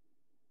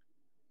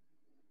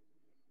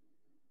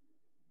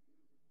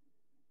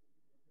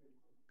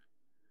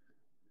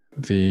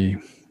 The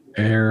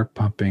air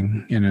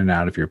pumping in and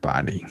out of your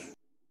body.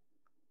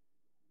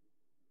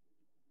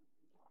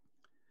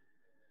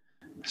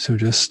 So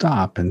just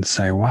stop and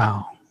say,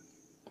 wow,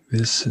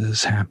 this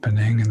is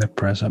happening in the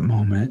present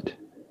moment.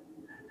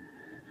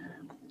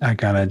 I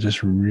gotta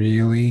just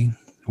really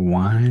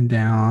wind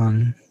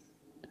down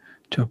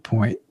to a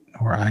point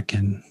where I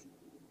can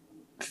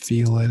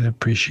feel it,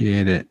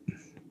 appreciate it,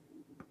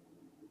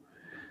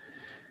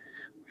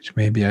 which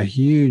may be a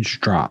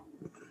huge drop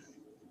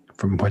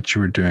from what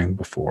you were doing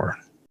before.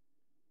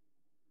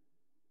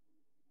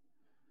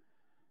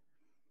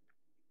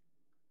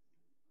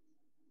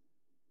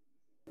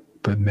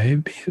 But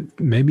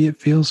maybe it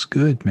feels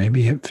good.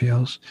 Maybe it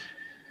feels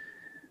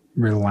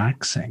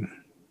relaxing.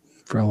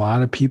 For a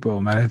lot of people,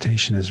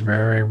 meditation is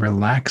very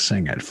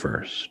relaxing at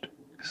first.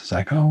 It's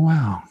like, oh,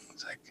 wow.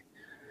 It's like,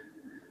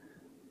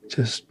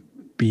 just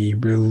be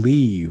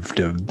relieved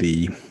of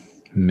the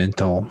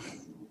mental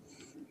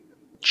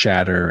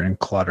chatter and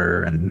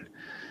clutter and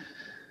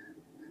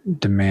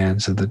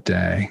demands of the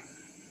day,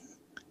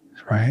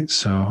 right?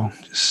 So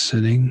just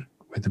sitting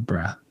with the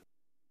breath.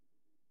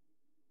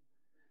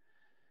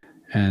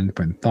 And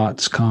when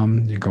thoughts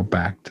come, you go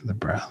back to the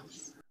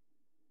breath.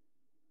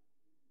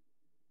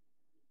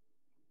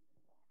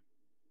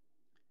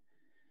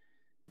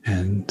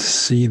 And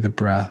see the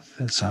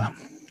breath as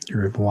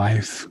your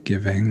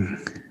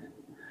life-giving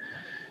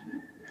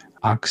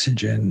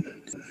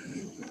oxygen,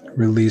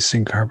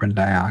 releasing carbon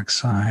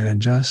dioxide,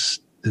 and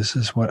just this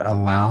is what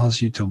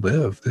allows you to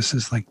live. This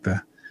is like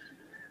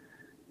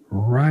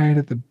right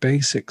at the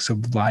basics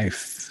of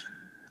life,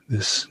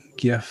 this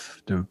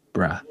gift of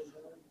breath.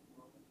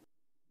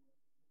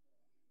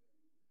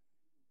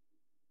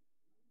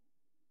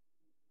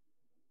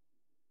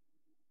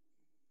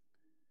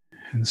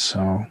 And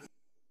so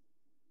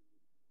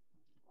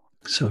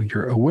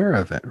you're aware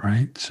of it,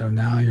 right? So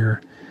now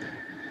you're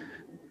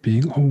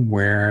being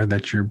aware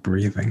that you're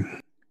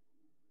breathing,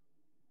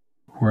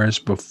 whereas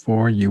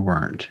before you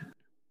weren't.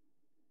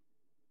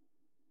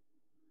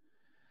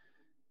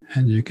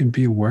 And you can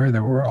be aware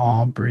that we're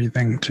all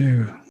breathing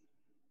too.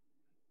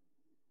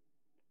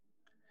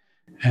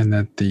 And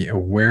that the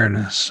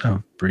awareness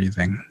of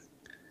breathing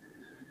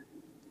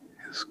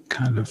is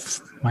kind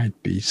of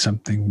might be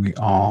something we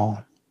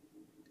all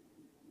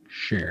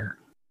share.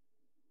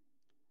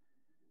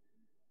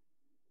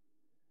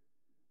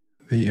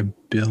 The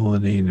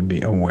ability to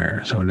be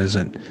aware. So it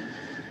isn't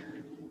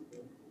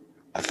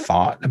a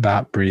thought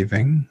about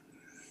breathing.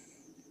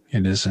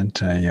 It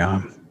isn't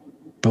a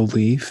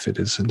belief. It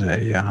isn't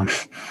a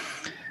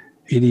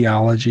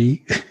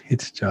ideology.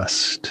 It's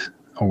just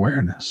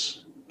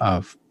awareness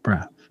of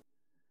breath.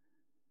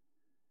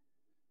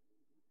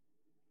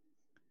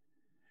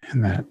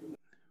 And that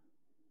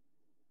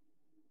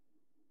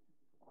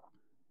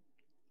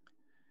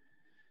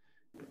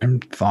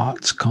and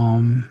thoughts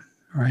come,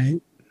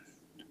 right?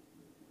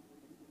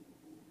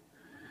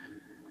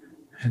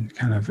 And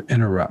kind of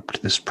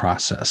interrupt this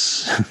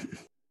process.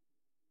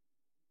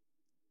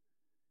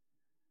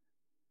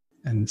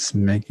 And it's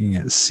making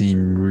it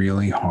seem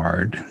really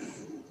hard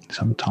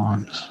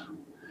sometimes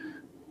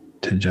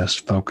to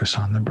just focus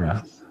on the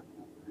breath.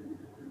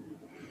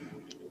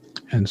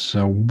 And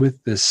so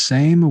with the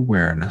same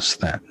awareness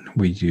that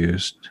we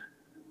used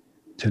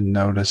to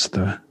notice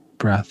the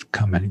breath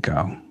come and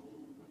go,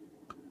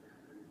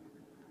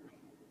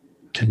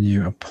 can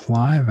you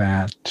apply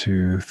that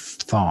to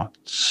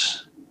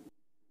thoughts?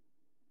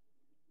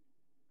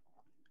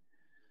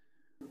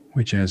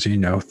 Which, as you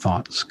know,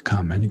 thoughts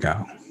come and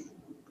go.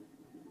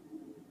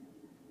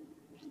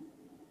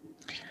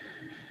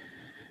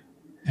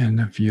 And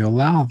if you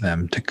allow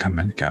them to come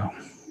and go,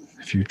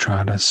 if you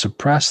try to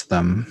suppress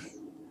them,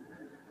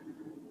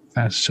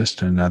 that's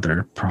just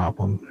another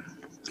problem.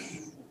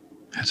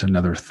 It's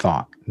another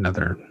thought,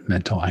 another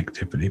mental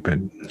activity. But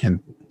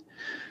in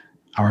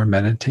our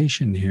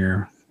meditation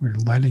here, we're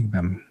letting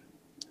them.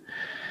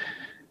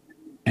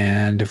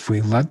 And if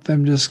we let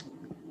them just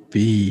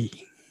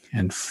be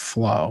and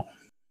flow,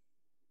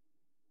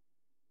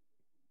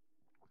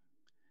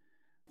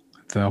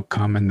 they'll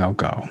come and they'll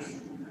go.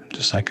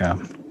 Just like a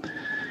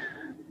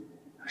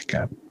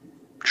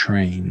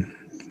train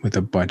with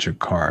a bunch of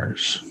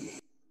cars.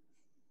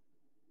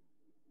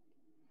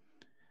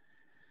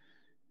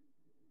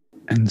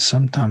 And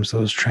sometimes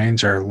those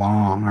trains are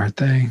long, aren't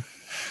they?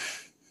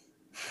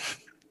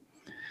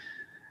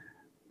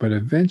 But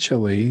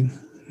eventually,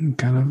 you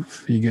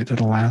get to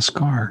the last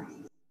car.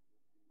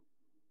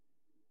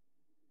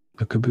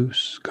 The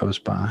caboose goes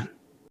by.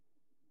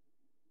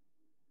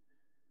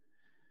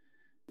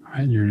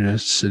 Right, you're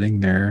just sitting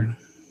there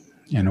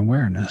in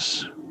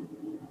awareness.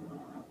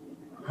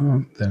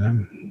 Oh,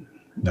 then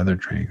another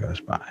train goes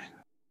by.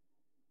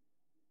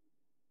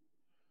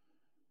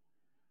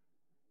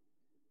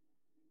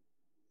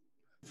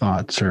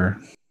 Thoughts are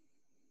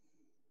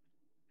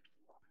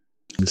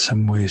in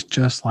some ways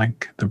just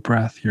like the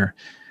breath. Your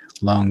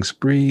lungs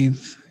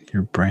breathe,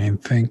 your brain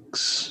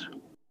thinks.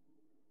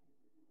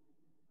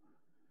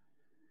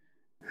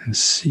 And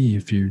see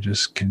if you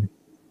just can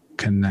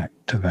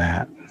connect to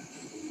that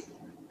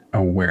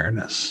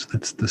awareness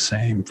that's the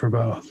same for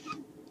both.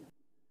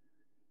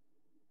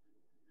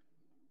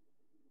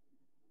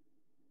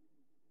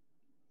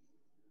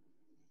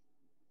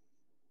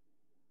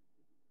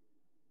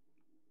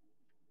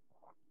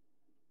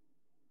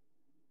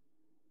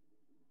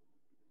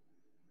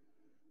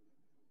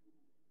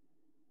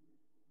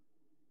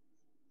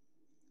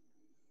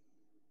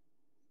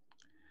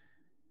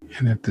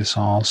 And if this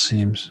all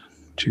seems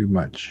too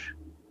much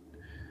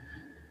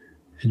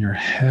in your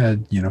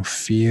head,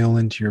 feel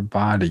into your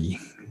body,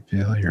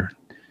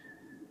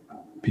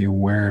 be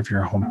aware of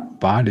your whole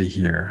body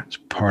here. It's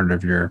part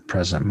of your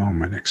present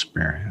moment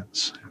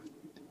experience.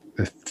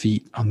 The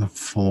feet on the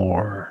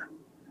floor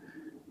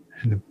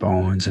and the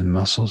bones and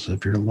muscles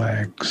of your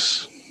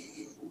legs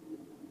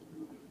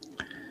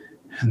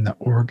and the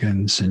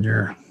organs in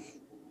your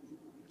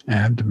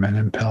abdomen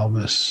and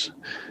pelvis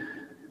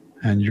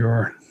and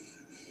your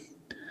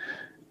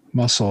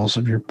muscles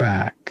of your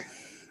back,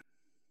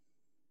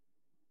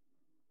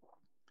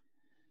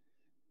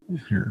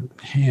 your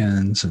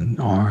hands and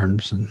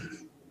arms and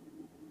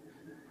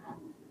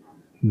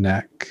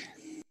neck,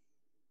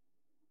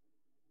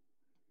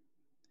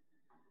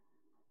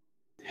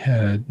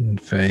 head and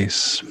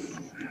face,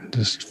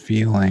 just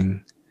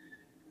feeling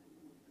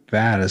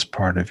that as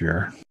part of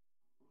your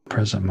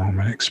present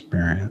moment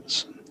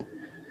experience.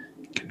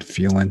 You can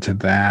feel into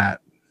that,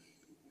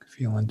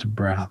 feel into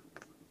breath,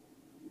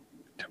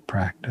 to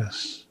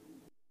practice.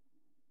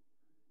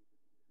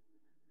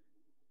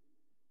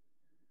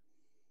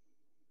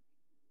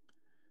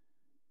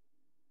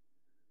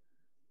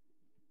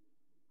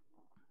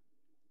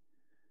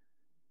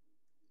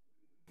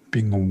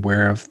 Being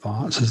aware of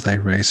thoughts as they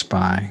race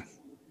by,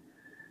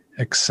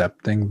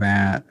 accepting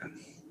that,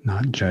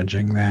 not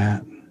judging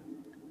that,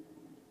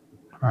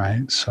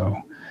 right? So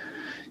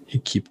you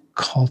keep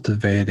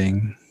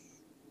cultivating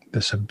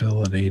this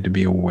ability to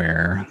be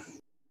aware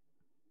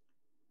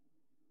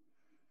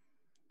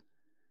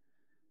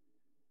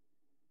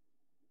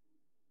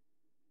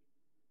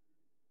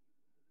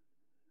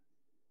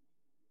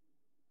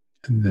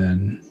And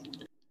then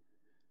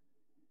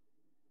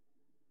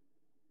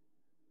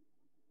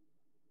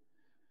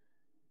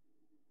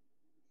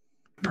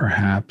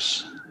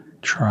perhaps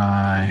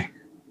try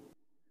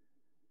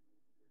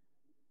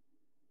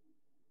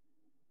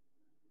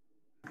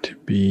to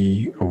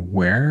be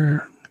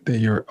aware that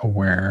you're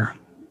aware,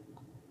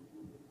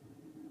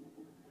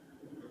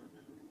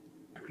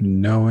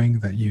 knowing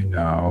that you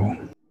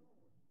know,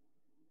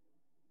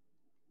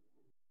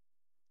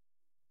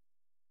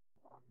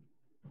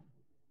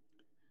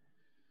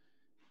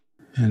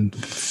 and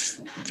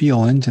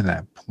feel into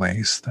that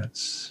place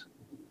that's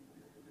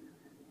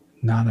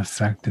not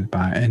affected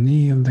by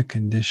any of the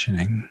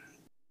conditioning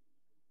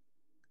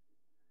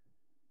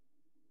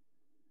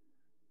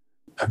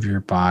of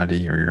your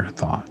body or your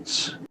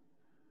thoughts.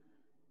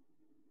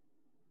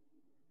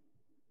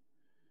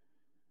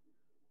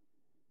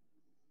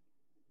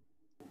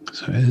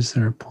 So is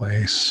there a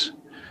place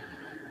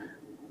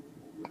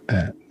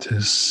that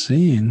is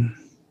seeing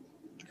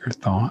your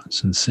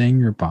thoughts and seeing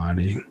your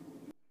body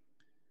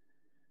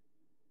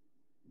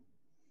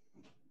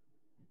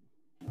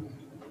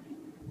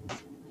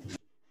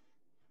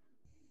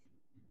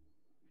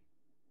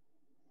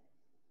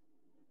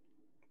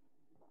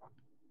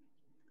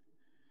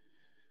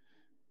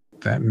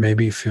that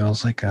maybe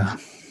feels like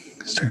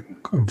just a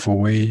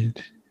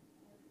void,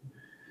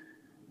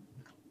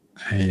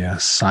 a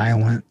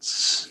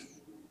silence,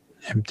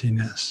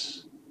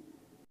 emptiness.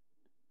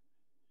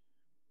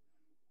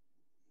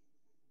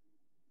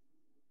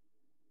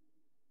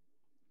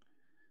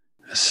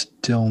 A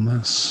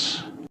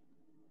stillness,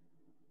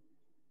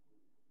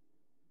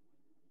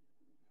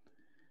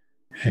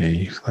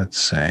 let's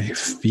say,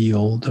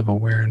 field of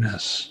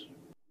awareness.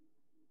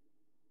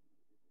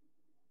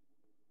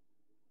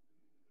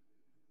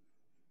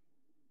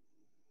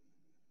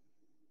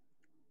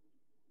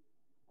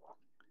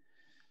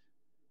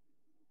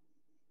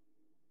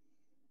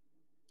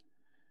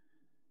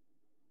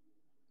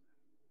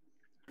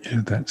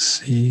 That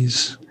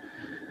sees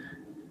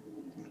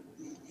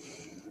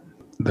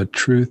the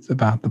truth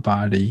about the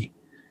body,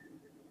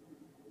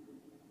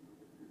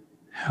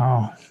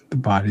 how the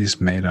body's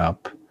made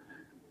up,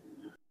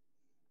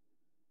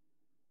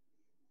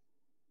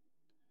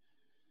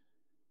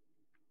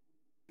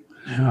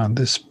 how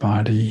this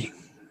body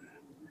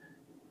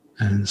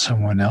and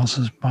someone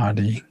else's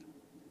body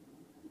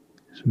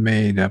is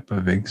made up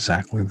of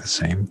exactly the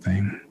same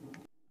thing.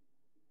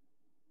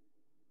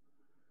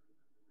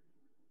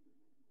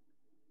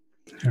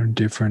 There are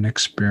different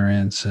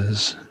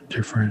experiences,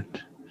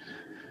 different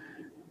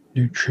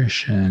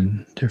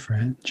nutrition,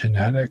 different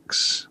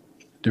genetics,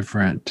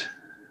 different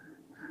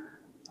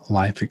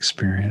life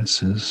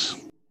experiences.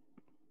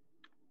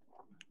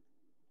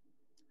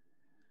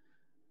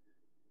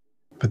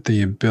 But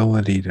the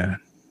ability to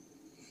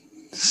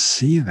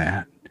see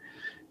that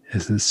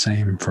is the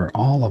same for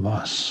all of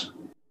us.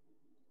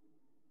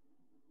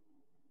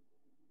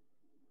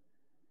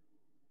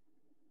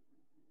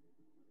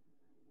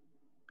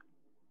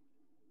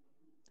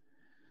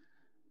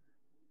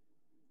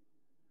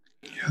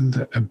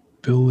 The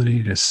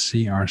ability to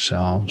see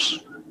ourselves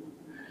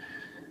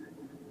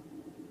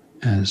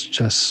as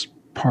just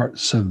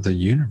parts of the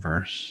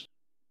universe.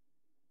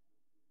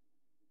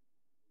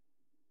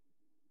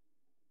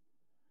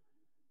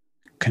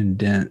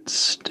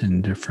 Condensed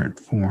in different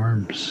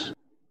forms.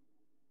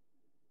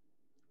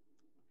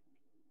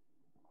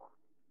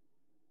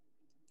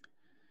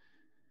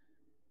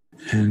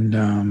 And,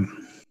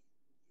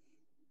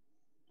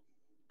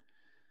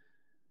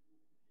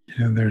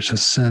 there's a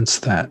sense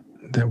that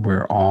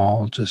we're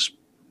all just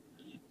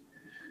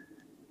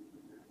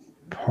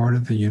part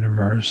of the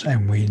universe,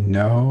 and we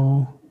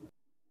know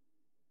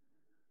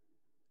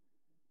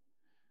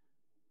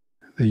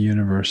the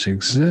universe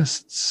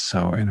exists.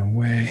 So in a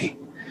way,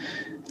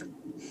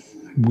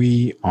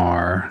 we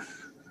are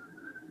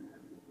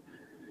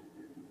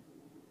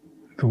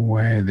the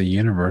way the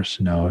universe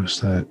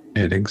knows that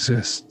it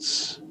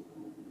exists.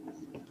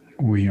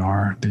 We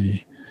are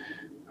the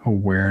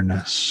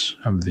awareness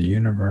of the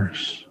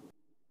universe.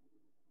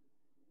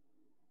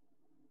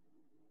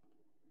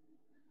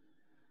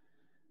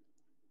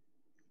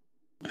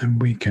 And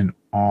we can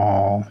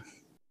all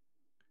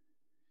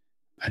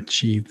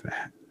achieve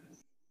that.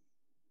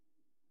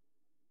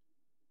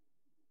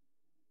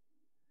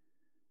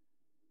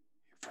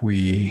 If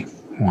we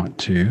want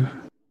to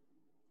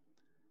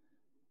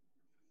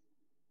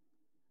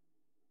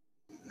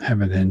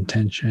have an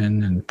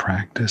intention and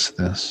practice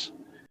this.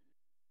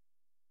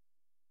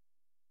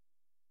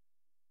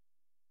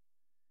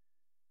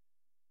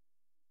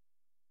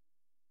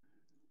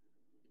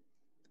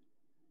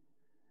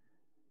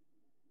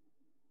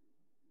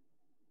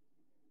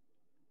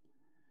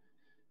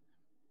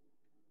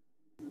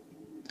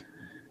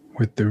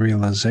 With the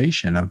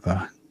realization of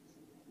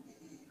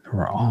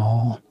we're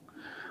all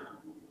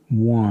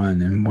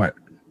one, and what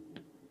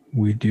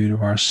we do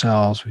to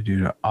ourselves, we do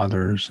to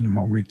others, and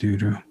what we do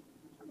to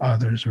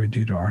others, we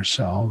do to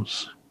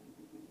ourselves.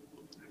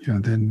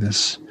 Then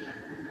this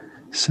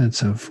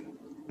sense of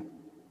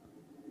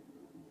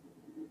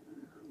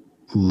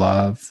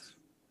love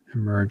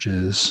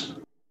emerges,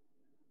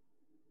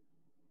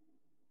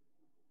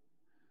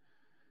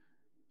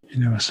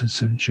 a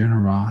sense of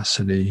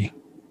generosity,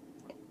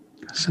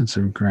 a sense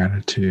of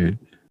gratitude.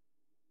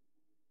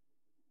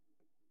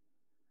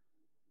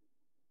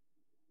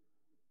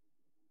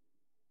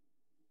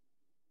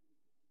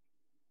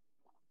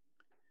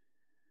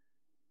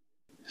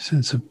 A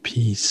sense of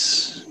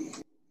peace,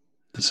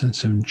 a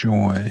sense of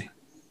joy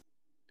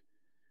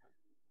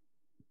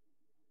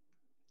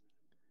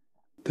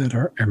that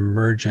are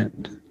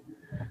emergent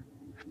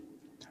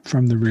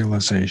from the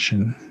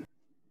realization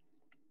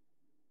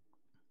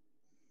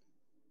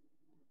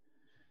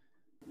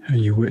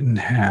you wouldn't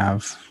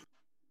have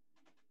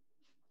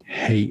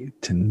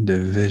hate and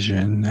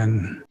division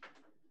and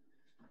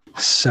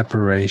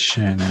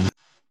separation and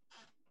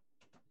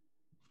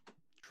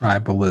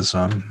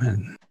tribalism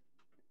and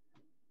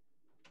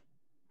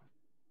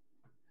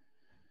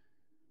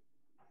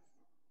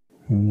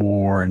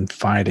war and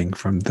fighting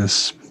from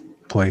this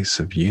place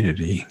of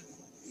unity.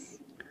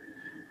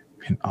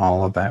 And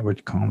all of that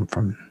would come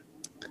from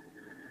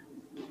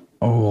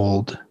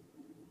old,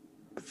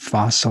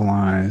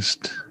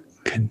 fossilized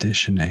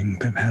conditioning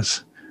that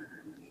has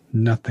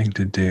nothing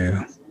to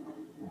do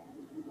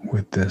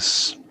with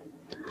this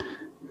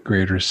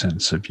greater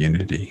sense of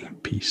unity,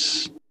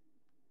 peace.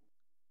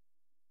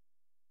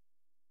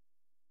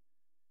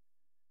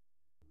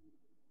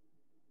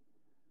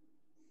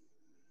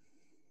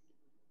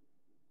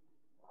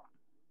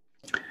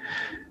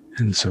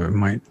 And so it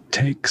might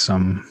take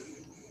some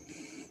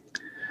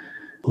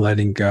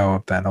letting go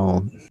of that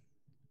old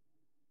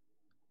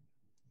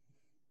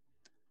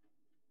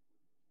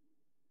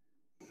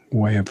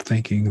way of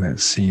thinking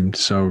that seemed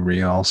so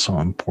real, so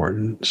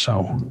important,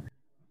 so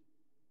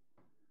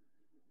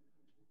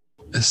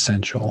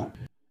essential.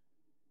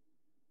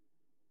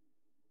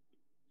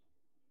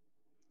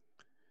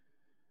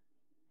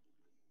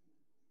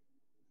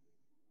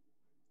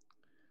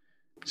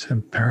 It's a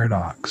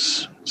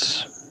paradox.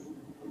 It's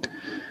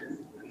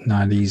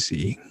not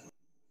easy.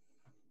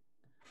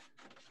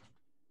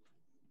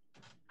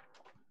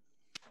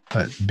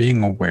 But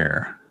being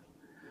aware,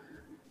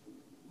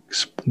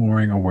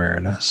 exploring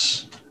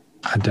awareness,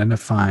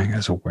 identifying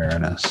as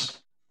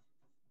awareness,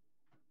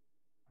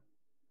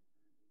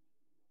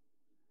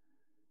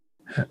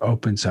 it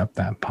opens up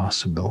that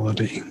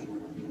possibility.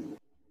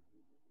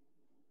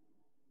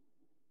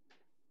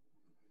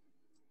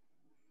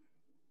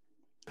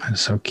 And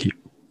so keep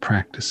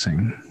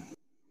practicing.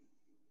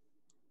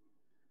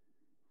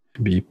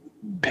 Be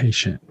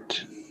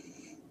patient.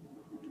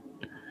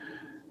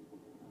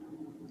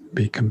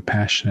 Be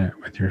compassionate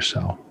with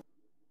yourself.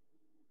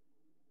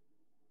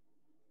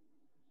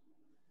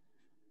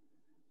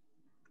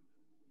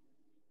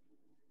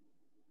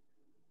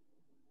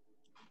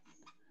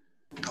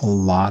 A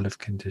lot of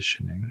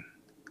conditioning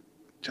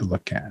to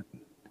look at.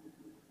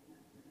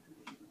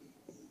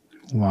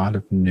 A lot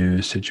of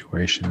new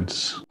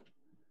situations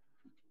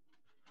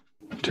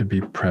to be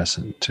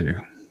present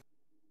to.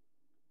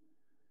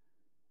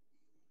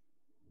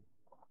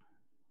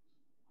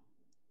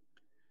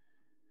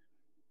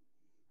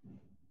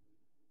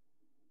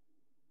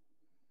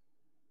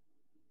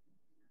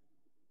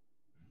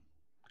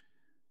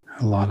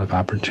 A lot of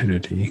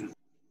opportunity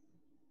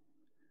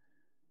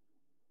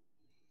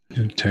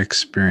to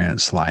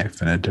experience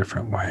life in a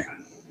different way.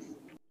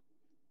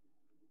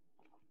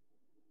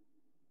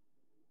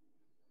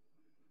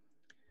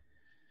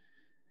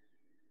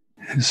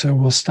 And so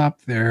we'll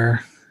stop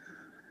there.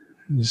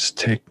 Just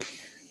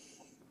take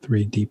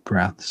 3 deep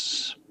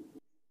breaths.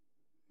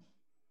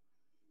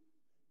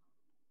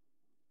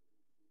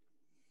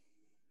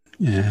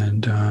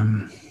 And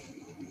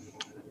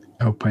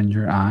open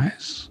your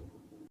eyes.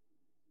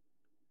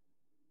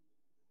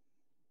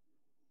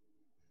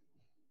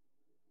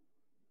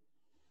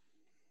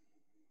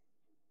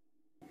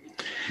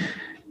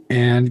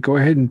 And go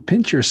ahead and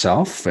pinch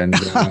yourself and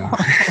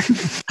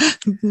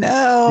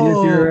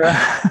no,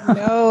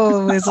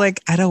 it's like,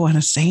 I don't want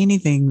to say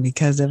anything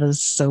because it was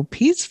so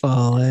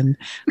peaceful and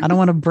I don't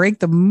want to break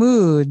the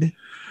mood.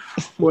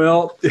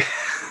 Well,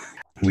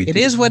 it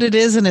is what it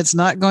is and it's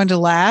not going to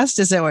last.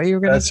 Is that what you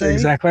were going to say? That's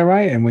exactly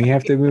right. And we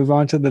have to move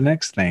on to the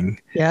next thing.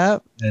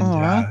 Yep.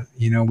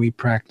 And, we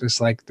practice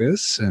like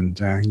this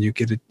and you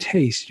get a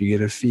taste, you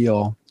get a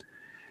feel.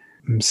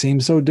 It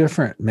seems so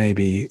different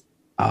maybe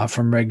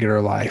from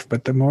regular life,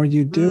 but the more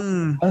you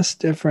do, less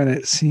different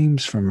it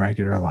seems from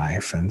regular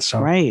life. And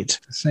so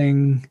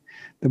saying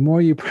the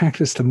more you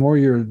practice, the more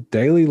your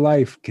daily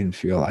life can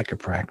feel like a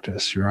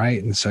practice,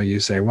 right? And so you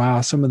say,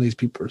 wow, some of these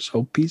people are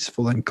so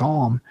peaceful and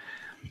calm.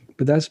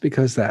 But that's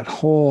because that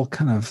whole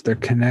they're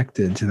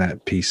connected to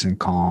that peace and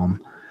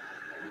calm.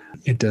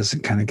 It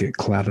doesn't kind of get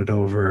clouded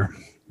over.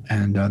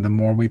 And the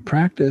more we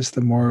practice,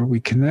 the more we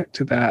connect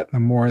to that, the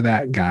more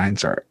that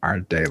guides our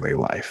daily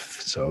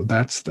life. So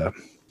that's the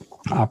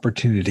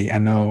opportunity. I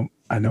know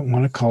I don't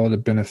want to call it a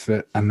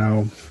benefit. I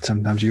know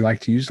sometimes you like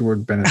to use the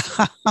word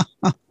benefit.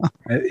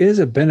 It is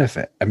a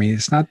benefit. I mean,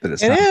 it's not that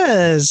it's not. It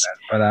is.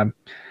 But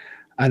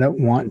I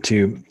don't want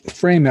to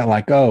frame it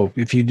like, oh,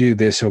 if you do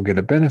this, you'll get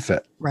a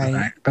benefit.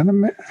 Right. But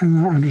I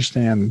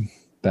understand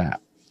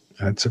that.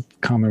 That's a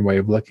common way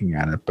of looking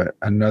at it. But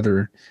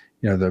another,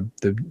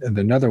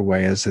 another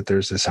way is that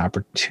there's this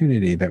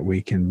opportunity that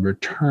we can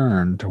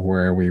return to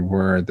where we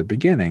were at the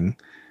beginning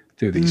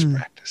through these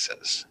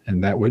practices.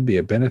 And that would be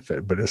a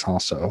benefit, but it's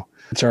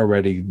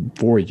already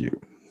for you.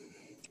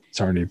 It's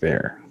already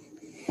there.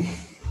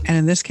 And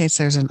in this case,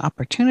 there's an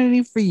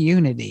opportunity for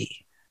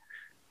unity.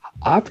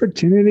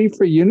 Opportunity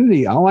for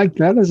unity. I like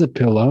that as a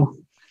pillow.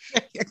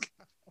 Or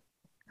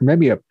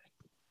maybe a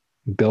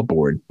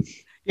billboard.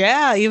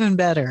 Yeah, even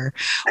better.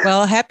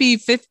 Well, happy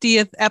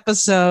 50th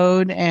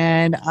episode.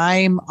 And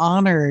I'm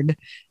honored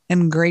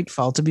and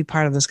grateful to be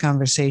part of this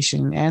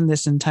conversation and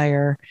this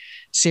entire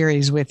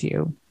series with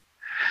you.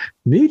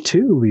 Me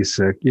too,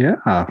 Lisa. Yeah.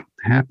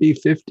 Happy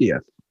 50th.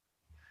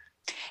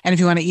 And if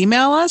you want to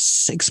email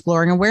us,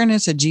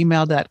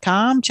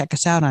 exploringawareness@gmail.com. Check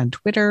us out on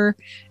Twitter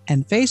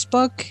and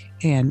Facebook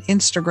and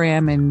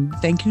Instagram. And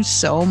thank you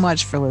so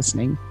much for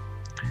listening.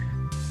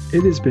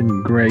 It has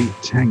been great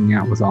hanging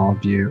out with all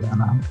of you,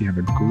 and I hope you have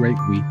a great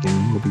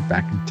weekend. We'll be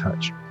back in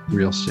touch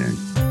real soon.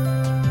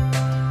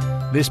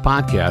 This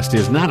podcast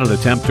is not an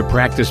attempt to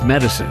practice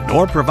medicine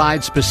or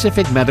provide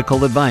specific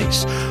medical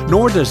advice,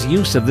 nor does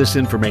use of this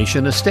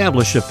information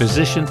establish a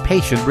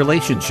physician-patient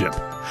relationship.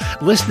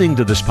 Listening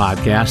to this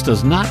podcast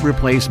does not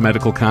replace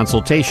medical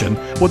consultation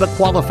with a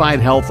qualified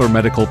health or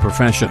medical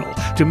professional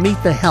to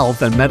meet the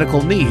health and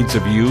medical needs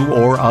of you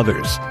or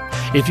others.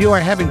 If you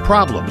are having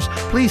problems,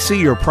 please see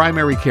your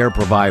primary care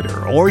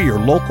provider or your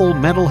local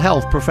mental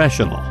health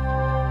professional.